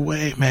Pinker all the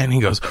way, man. He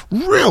goes,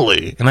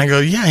 really? And I go,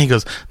 yeah. He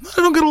goes, I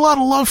don't get a lot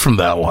of love from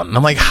that one. And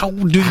I'm like, how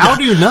do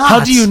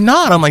you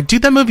not? I'm like,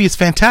 dude, that movie is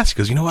fantastic.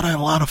 He goes, you know what? I had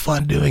a lot of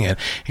fun doing it.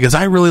 He goes,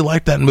 I really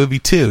like that movie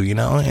too,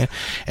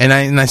 And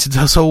I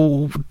said,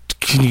 so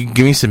can you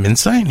give me some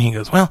insight? And he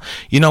goes, well,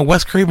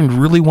 Wes Craven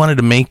really wanted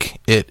to make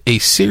it a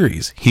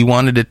series. He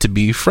wanted it to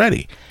be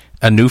Freddy.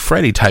 A new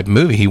Freddy type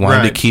movie. He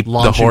wanted to keep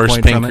the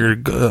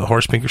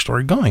Horace Pinker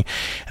story going.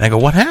 And I go,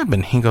 what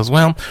happened? He goes,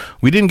 well,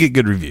 we didn't get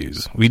good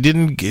reviews. We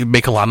didn't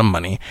make a lot of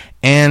money.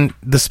 And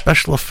the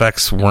special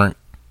effects weren't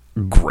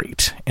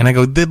great. And I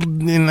go,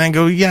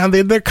 yeah,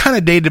 they're kind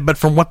of dated, but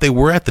from what they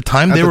were at the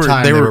time, they were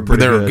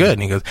good.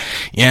 And he goes,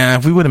 yeah,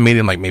 if we would have made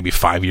it like maybe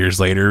 5 years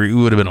later, it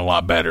would have been a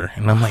lot better.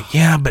 And I'm like,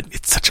 yeah, but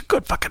it's such a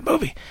good fucking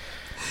movie.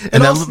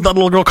 And that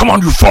little girl, come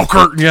on, you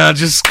fucker! Yeah,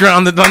 just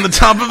on the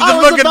top of the.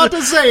 I was about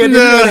to say it.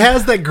 It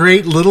has that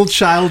great little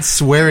child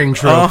swearing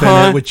trope in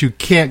it, which you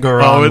can't go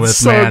wrong with. Oh, it's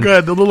so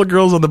good. The little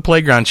girl's on the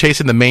playground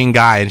chasing the main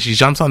guy, and she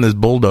jumps on this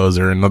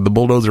bulldozer, and the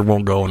bulldozer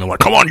won't go, and they're like,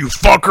 "Come on, you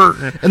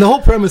fucker!" And the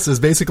whole premise is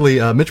basically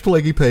Mitch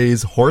Pileggi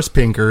plays Horace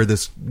Pinker,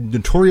 this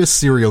notorious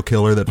serial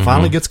killer that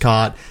finally gets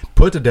caught,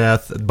 put to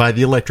death by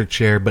the electric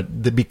chair,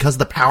 but because of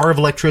the power of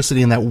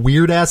electricity and that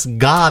weird ass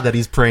god that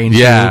he's praying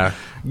to.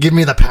 Give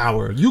me the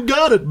power. You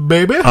got it,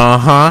 baby.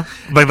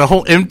 Like the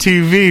whole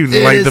MTV,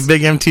 the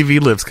big MTV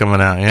lips coming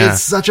out. Yeah.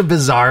 It's such a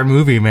bizarre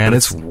movie, man.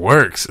 It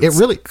works. It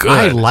really, good.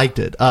 I liked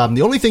it.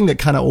 The only thing that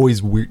kind of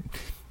always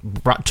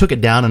took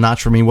it down a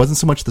notch for me wasn't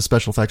so much the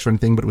special effects or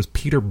anything, but it was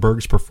Peter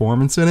Berg's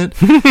performance in it.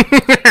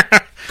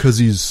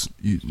 Because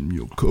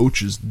your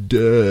coach is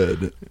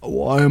dead.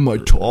 Why am I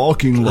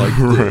talking like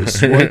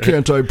this? Why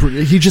can't I?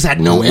 He just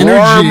had no energy.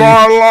 Why am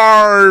I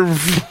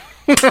alive?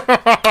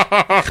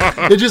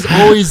 It just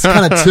always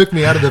kind of took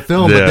me out of the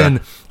film, but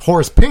then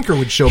Horace Pinker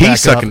would show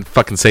back up. He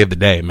fucking saved the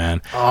day,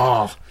 man.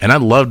 Oh. And I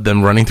loved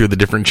them running through the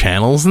different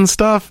channels and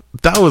stuff.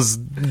 That was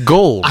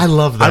gold. I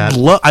love that.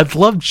 I've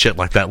loved shit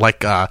like that,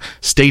 like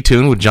Stay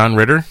Tuned with John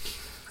Ritter.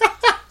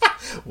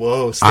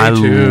 Whoa, Stay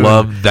Tuned. I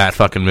love that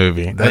fucking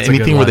movie. That's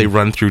anything where they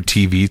run through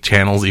TV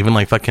channels, even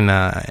like fucking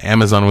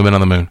Amazon Women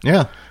on the Moon.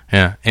 Yeah.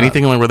 Yeah,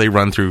 anything where they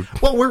run through.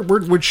 Well,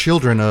 we're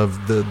children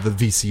of the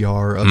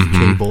VCR of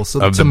cable,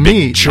 so of to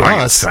me,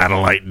 giant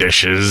satellite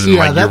dishes. And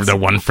you're the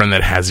one friend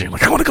that has it. You're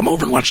like, I want to come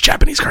over and watch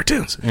Japanese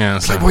cartoons. Yeah,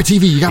 Playboy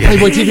TV. You got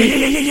Playboy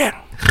TV.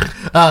 Yeah.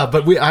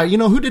 But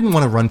who didn't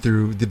want to run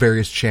through the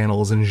various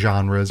channels and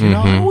genres?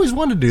 I always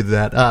wanted to do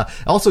that.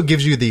 Also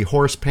gives you the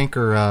Horace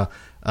Pinker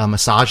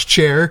massage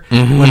chair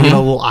when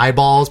little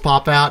eyeballs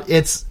pop out.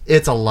 It's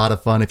a lot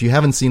of fun. If you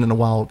haven't seen it in a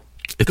while.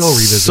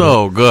 It's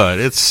so good.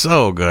 It's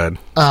so good.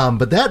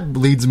 But that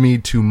leads me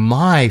to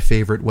my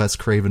favorite Wes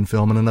Craven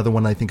film, and another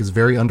one I think is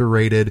very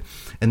underrated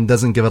and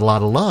doesn't give it a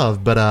lot of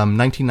love, but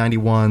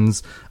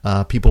 1991's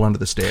People Under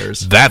the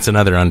Stairs. That's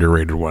another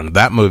underrated one.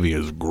 That movie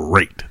is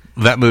great.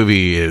 That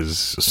movie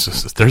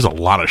is... There's a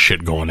lot of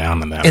shit going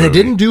on in that movie. And it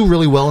didn't do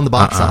really well in the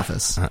box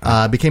office.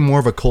 It became more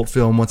of a cult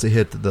film once it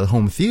hit the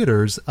home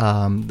theaters,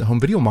 the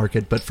home video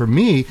market. But for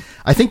me,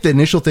 I think the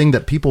initial thing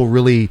that people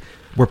really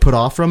were put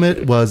off from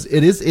it was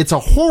it's a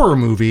horror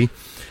movie,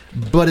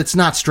 but it's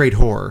not straight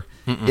horror.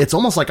 It's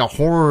almost like a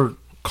horror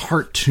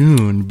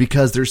cartoon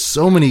because there's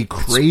so many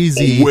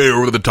crazy... It's way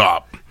over the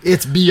top.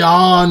 It's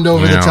beyond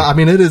over the top. I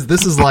mean,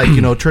 this is like,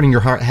 turning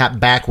your hat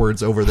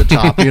backwards over the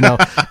top,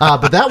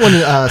 But that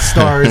one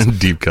stars...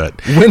 Deep cut.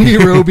 Wendy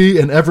Roby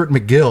and Everett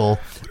McGill.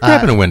 What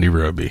happened to Wendy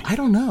Roby? I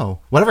don't know.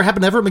 Whatever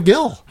happened to Everett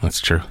McGill?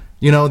 That's true.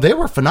 They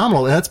were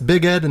phenomenal. That's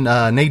Big Ed and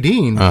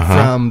Nadine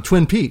from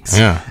Twin Peaks.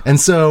 Yeah. And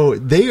so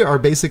they are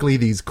basically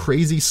these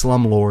crazy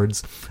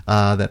slumlords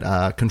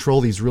that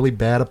control these really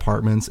bad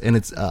apartments, and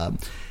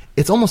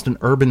it's almost an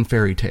urban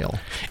fairy tale.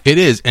 It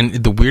is, and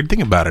the weird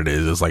thing about it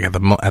is like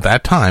at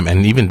that time,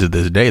 and even to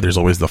this day, there's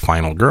always the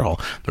final girl.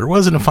 There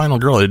wasn't a final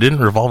girl. It didn't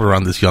revolve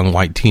around this young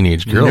white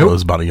teenage girl. Nope. It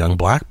was about a young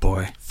black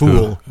boy.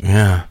 Fool.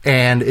 Yeah.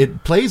 And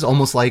it plays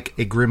almost like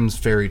a Grimm's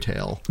fairy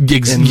tale.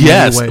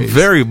 Yes,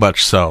 very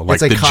much so. Like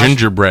the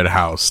gingerbread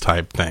house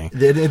type thing.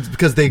 It's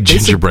because they...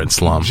 Gingerbread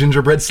slum.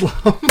 Gingerbread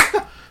slum.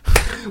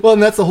 Well,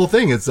 and that's the whole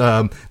thing. It's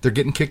they're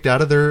getting kicked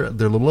out of their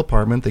little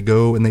apartment. They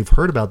go and they've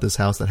heard about this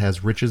house that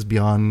has riches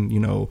beyond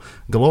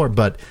galore,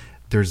 but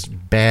there's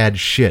bad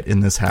shit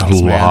in this house.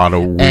 A lot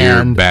of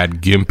weird, bad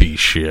gimpy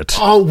shit.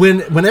 Oh,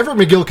 whenever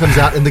McGill comes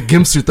out in the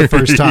gimp suit the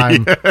first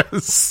time,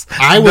 yes,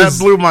 that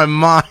blew my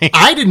mind.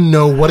 I didn't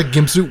know what a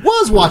gimp suit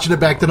was watching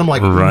it back then. I'm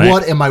like,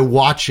 What am I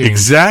watching?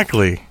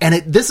 Exactly. And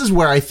this is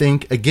where I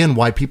think, again,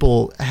 why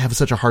people have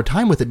such a hard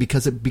time with it,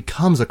 because it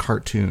becomes a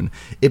cartoon.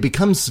 It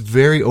becomes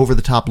very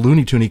over-the-top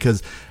Looney Tuny,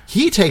 because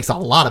he takes a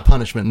lot of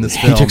punishment in this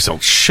film. He takes a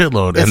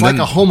shitload. It's like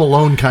a Home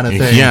Alone kind of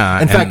thing. Yeah.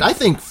 In fact, I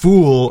think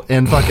Fool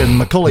and fucking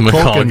Macaulay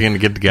Culkin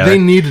get together. They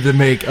needed to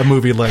make a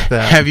movie like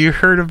that. Have you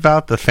heard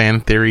about the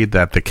fan theory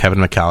that the Kevin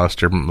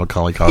McAllister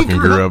Macaulay Culkin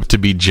grew up to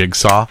be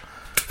Jigsaw?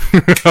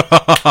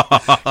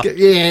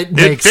 It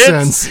makes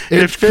sense.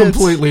 It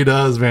completely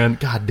does, man.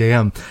 God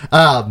damn.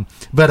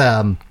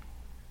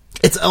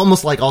 It's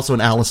almost like also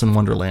an Alice in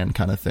Wonderland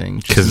kind of thing.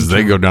 Because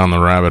they go down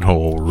the rabbit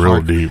hole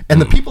real deep. And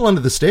the people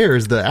under the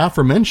stairs, the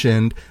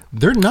aforementioned,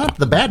 they're not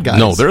the bad guys.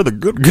 No, they're the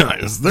good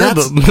guys.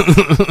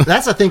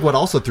 That's I think what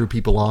also threw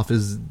people off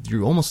is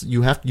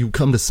you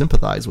come to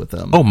sympathize with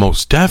them. Oh,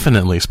 most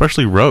definitely,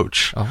 especially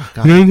Roach. Oh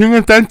God. Yeah.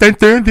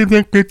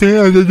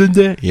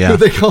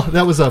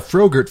 That was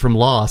Frogurt from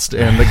Lost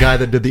and the guy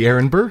that did the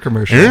Aaron Burr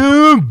commercial.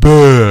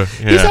 Yeah.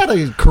 He's had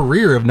a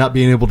career of not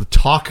being able to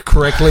talk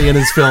correctly in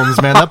his films,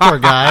 man. That poor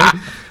guy.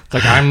 It's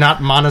like, I'm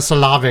not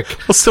monosyllabic.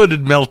 Well, so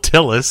did Mel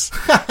Tillis.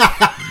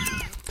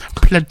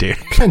 Plenty.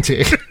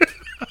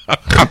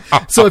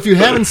 So if you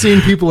haven't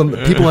seen People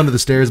Under the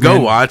Stairs, go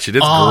watch it.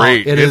 It's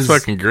great. It's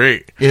fucking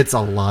great. It's a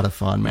lot of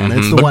fun, man.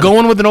 It's but go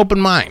in with an open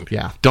mind.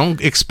 Yeah.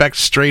 Don't expect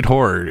straight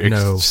horror.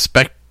 No.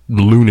 Expect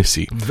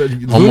lunacy.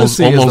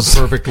 Lunacy is the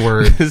perfect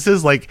word. This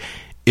is like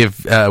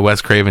if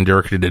Wes Craven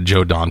directed a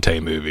Joe Dante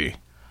movie.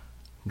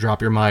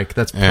 Drop your mic.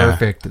 That's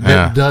perfect.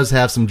 That does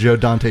have some Joe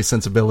Dante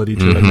sensibility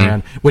to it,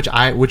 man. Which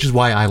is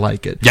why I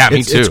like it. Yeah,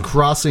 me too. It's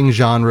crossing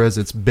genres.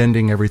 It's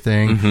bending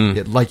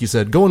everything. Like you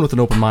said, go in with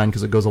an open mind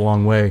because it goes a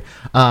long way.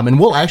 And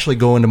we'll actually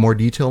go into more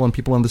detail on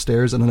People on the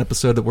Stairs in an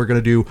episode that we're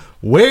going to do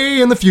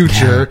way in the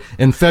future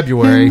in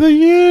February. In the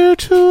year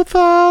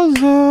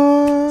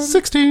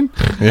 2016.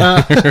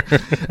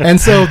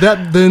 And so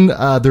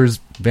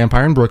there's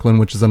Vampire in Brooklyn,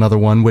 which is another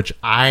one, which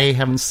I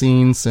haven't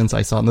seen since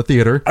I saw it in the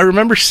theater. I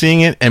remember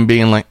seeing it and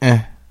being like,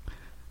 I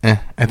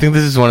think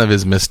this is one of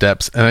his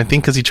missteps. And I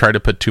think because he tried to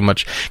put too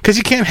much... Because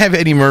you can't have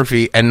Eddie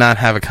Murphy and not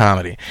have a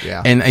comedy.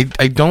 Yeah. And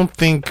I don't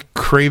think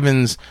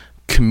Craven's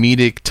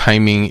comedic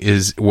timing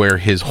is where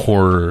his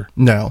horror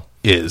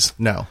is.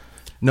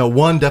 No,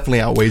 one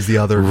definitely outweighs the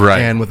other. Right.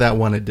 And with that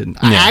one, it didn't.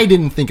 Yeah. I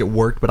didn't think it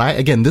worked, but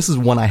this is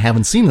one I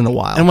haven't seen in a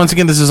while. And once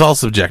again, this is all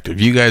subjective.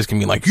 You guys can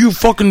be like, you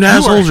fucking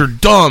assholes are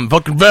dumb.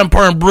 Fucking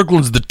Vampire in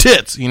Brooklyn's the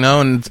tits,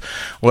 and it's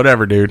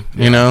whatever, dude.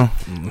 It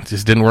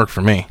just didn't work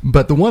for me.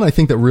 But the one I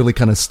think that really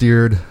kind of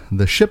steered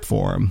the ship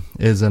for him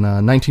is in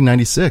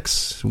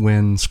 1996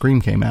 when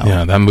Scream came out.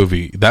 Yeah,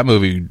 that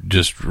movie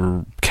just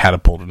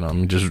catapulted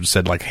him. Just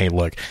said like, hey,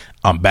 look,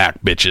 I'm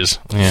back, bitches.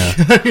 Yeah.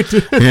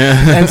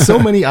 Yeah. And so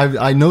many,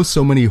 I know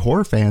so many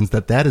horror fans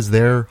that is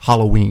their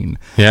Halloween.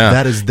 Yeah.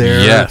 That is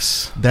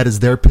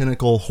their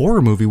pinnacle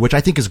horror movie, which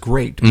I think is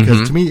great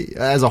because to me,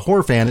 as a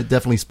horror fan, it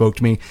definitely spoke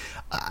to me.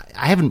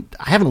 I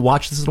haven't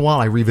watched this in a while.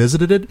 I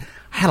revisited it.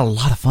 I had a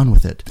lot of fun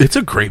with it. It's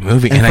a great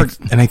movie, and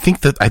I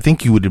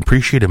think you would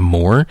appreciate it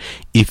more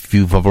if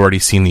you've already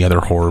seen the other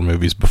horror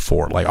movies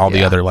before, like all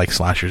the other like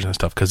slashers and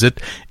stuff, because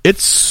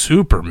it's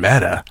super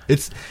meta.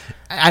 It's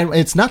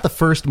not the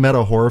first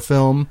meta horror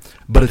film,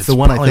 but it's the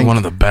one I think one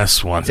of the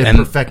best ones. It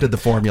perfected the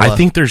formula. I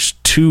think there's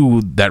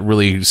two that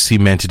really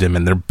cemented him,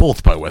 and they're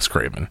both by Wes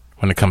Craven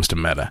when it comes to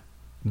meta.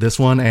 This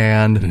one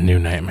and New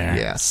Nightmare.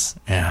 Yes,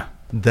 yeah,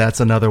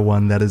 that's another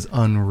one that is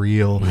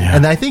unreal. Yeah.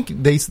 And I think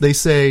they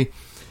say.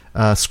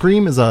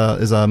 Scream is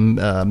a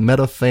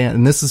meta fan,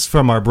 and this is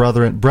from our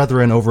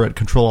brethren over at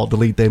Control Alt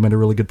Delete. They made a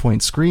really good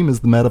point. Scream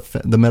is the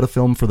meta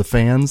film for the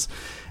fans,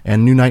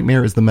 and New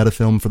Nightmare is the meta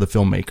film for the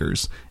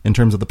filmmakers in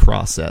terms of the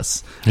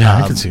process.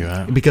 Yeah, I can see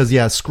that, because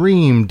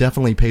Scream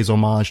definitely pays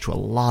homage to a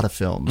lot of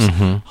films,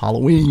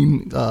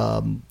 Halloween,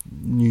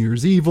 New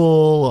Year's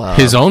Evil,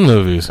 his own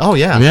movies. Oh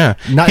yeah.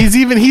 He's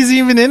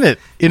even in it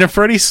in a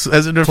Freddy's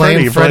as a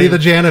Freddy the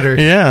janitor.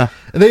 Yeah.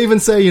 And they even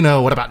say,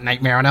 what about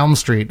Nightmare on Elm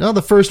Street? Oh,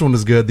 the first one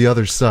was good. The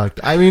others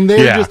sucked. I mean, they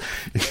were just...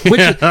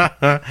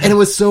 and it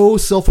was so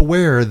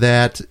self-aware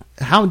that...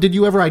 How did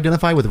you ever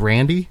identify with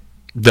Randy?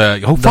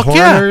 Fuck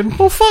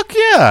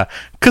yeah.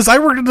 Because I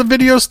worked at the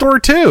video store,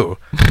 too.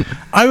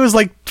 I was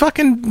like,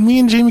 fucking me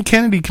and Jamie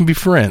Kennedy can be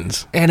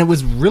friends. And it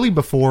was really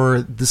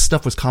before this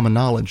stuff was common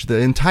knowledge. The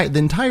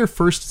entire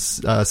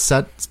first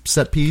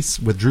set piece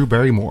with Drew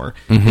Barrymore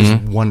is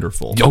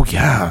wonderful. Oh,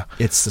 yeah.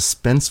 It's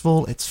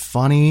suspenseful. It's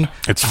funny.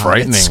 It's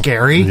frightening. It's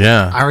scary.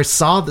 Yeah. I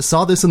saw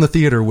this in the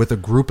theater with a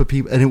group of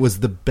people, and it was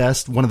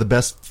one of the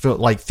best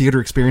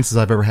theater experiences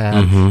I've ever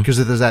had.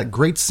 Because there's that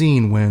great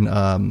scene when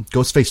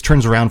Ghostface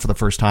turns around for the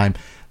first time.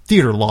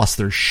 Theater lost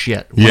their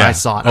shit when I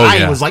saw it.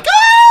 I was like,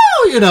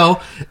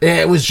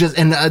 it was just,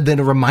 and then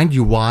to remind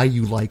you why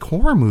you like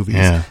horror movies.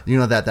 Yeah.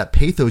 That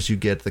pathos you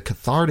get, the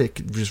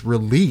cathartic just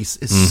release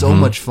is so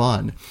much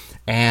fun.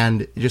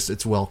 And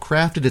it's well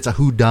crafted. It's a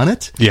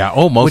whodunit. Yeah,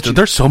 almost.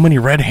 There's so many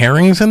red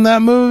herrings in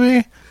that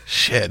movie.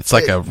 Shit, it's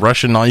like a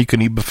Russian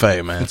all-you-can-eat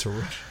buffet, man. It's a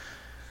Russian.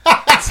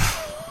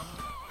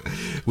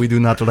 We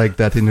do not like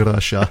that in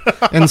Russia.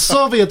 In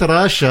Soviet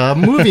Russia,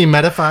 movie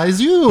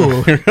metafies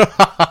you.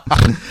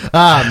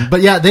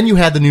 But yeah, then you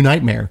had the New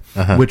Nightmare,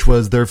 which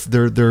was their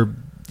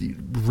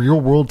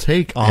real world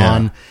take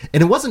on,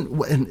 and it wasn't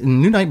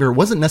in New Nightmare. It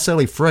wasn't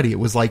necessarily Freddy. It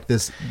was like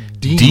this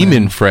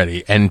demon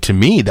Freddy, and to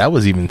me, that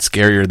was even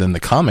scarier than the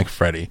comic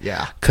Freddy.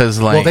 Yeah, because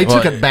they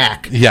took it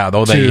back. Yeah,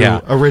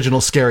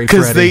 original scary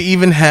Freddy. Because they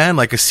even had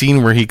like a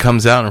scene where he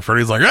comes out and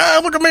Freddy's like,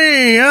 look at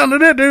me, yeah,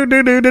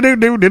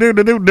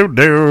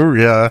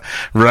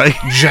 right,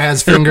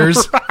 jazz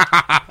fingers.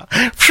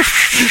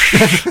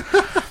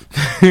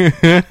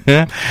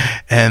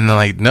 And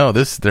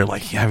they're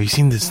like, have you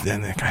seen this?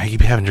 And I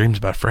keep having dreams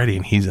about Freddy,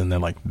 and he's in there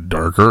like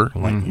darker.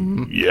 I'm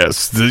like,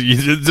 yes,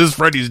 this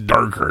Freddy's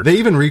darker. They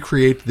even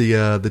recreate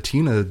the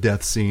Tina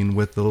death scene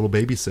with the little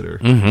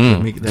babysitter,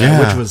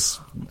 which was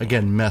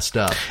again messed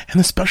up. And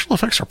the special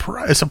effects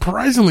are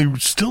surprisingly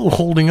still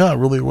holding up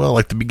really well.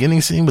 Like the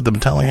beginning scene with the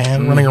metallic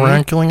hand running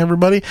around killing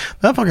everybody,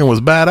 that fucking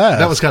was badass.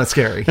 That was kind of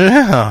scary.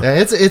 Yeah,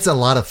 it's a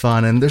lot of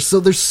fun, and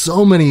there's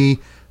so many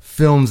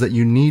films that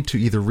you need to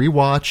either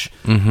rewatch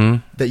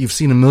that you've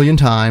seen a million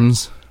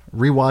times,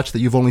 rewatch that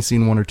you've only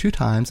seen one or two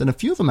times, and a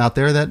few of them out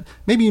there that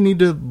maybe you need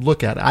to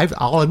look at.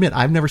 I'll admit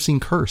I've never seen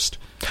Cursed,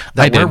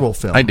 werewolf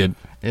film. I did.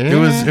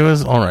 Yeah. It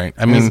was all right.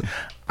 I mean,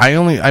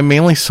 I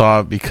mainly saw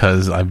it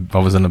because I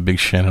was in a big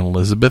Shannon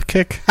Elizabeth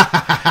kick.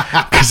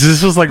 Because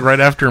this was like right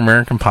after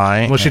American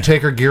Pie. Will she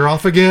take her gear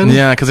off again?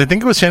 Yeah, because I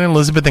think it was Shannon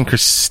Elizabeth and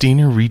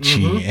Christina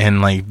Ricci,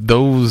 and like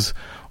those.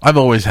 I've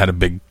always had a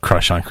big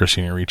crush on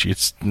Christina Ricci.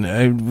 It's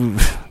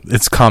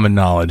common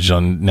knowledge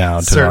now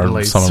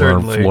to some of our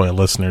loyal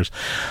listeners.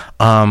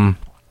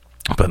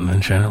 But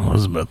then Shannon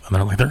Elizabeth, and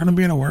they're like, they're going to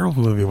be in a werewolf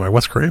movie by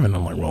Wes Craven.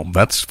 I'm like, well,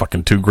 that's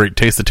fucking two great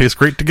tastes that taste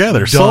great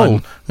together.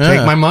 Done. So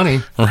take my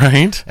money,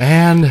 right?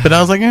 But I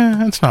was like,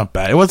 it's not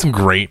bad. It wasn't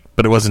great,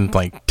 but it wasn't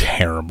like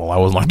terrible. I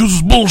wasn't like, this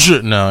is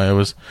bullshit. No, it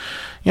was.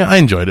 Yeah, I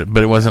enjoyed it,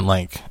 but it wasn't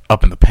like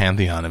up in the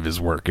pantheon of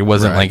his work. It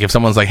wasn't like if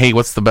someone's like, hey,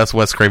 what's the best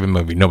Wes Craven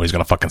movie? Nobody's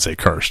going to fucking say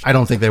Cursed. I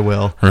don't think they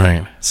will.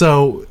 Right.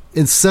 So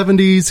in the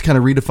 70s, kind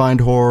of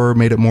redefined horror,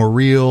 made it more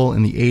real.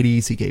 In the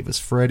 80s, he gave us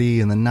Freddy.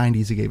 In the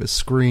 90s, he gave us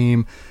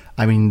Scream.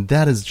 I mean,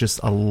 that is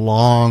just a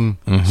long,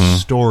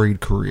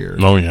 storied career.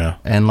 Oh, yeah.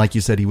 And like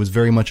you said, he was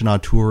very much an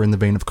auteur in the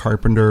vein of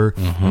Carpenter,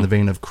 in the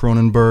vein of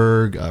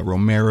Cronenberg,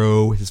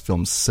 Romero. His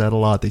films said a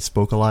lot. They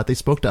spoke a lot. They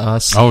spoke to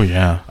us. Oh,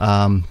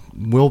 yeah.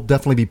 We'll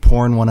definitely be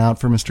pouring one out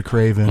for Mr.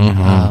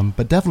 Craven,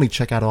 but definitely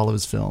check out all of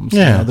his films.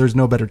 Yeah. There's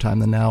no better time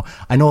than now.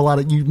 I know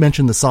you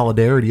mentioned the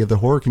solidarity of the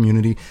horror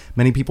community.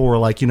 Many people were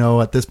like,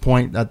 at this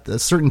point, at a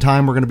certain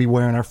time, we're going to be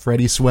wearing our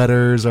Freddy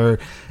sweaters, or,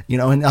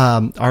 and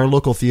our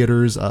local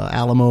theaters,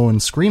 Alamo and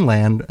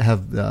Screenland,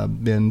 have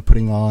been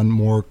putting on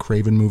more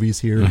Craven movies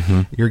here.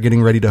 You're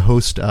getting ready to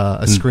host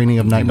a screening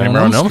of Nightmare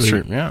on Elm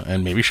Street. Yeah,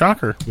 and maybe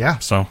Shocker. Yeah.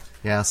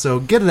 So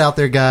get it out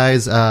there,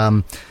 guys.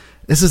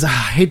 This is, I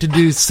hate to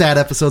do sad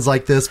episodes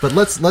like this, but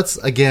let's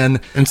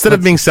again. Instead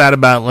of being sad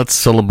about it, let's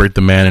celebrate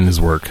the man and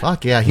his work.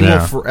 Fuck yeah. He will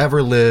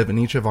forever live in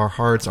each of our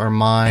hearts, our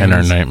minds. And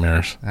our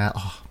nightmares.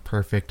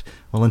 Perfect.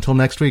 Well, until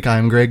next week,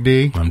 I'm Greg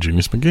D. I'm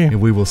Junius McGee.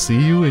 And we will see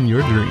you in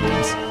your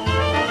dreams.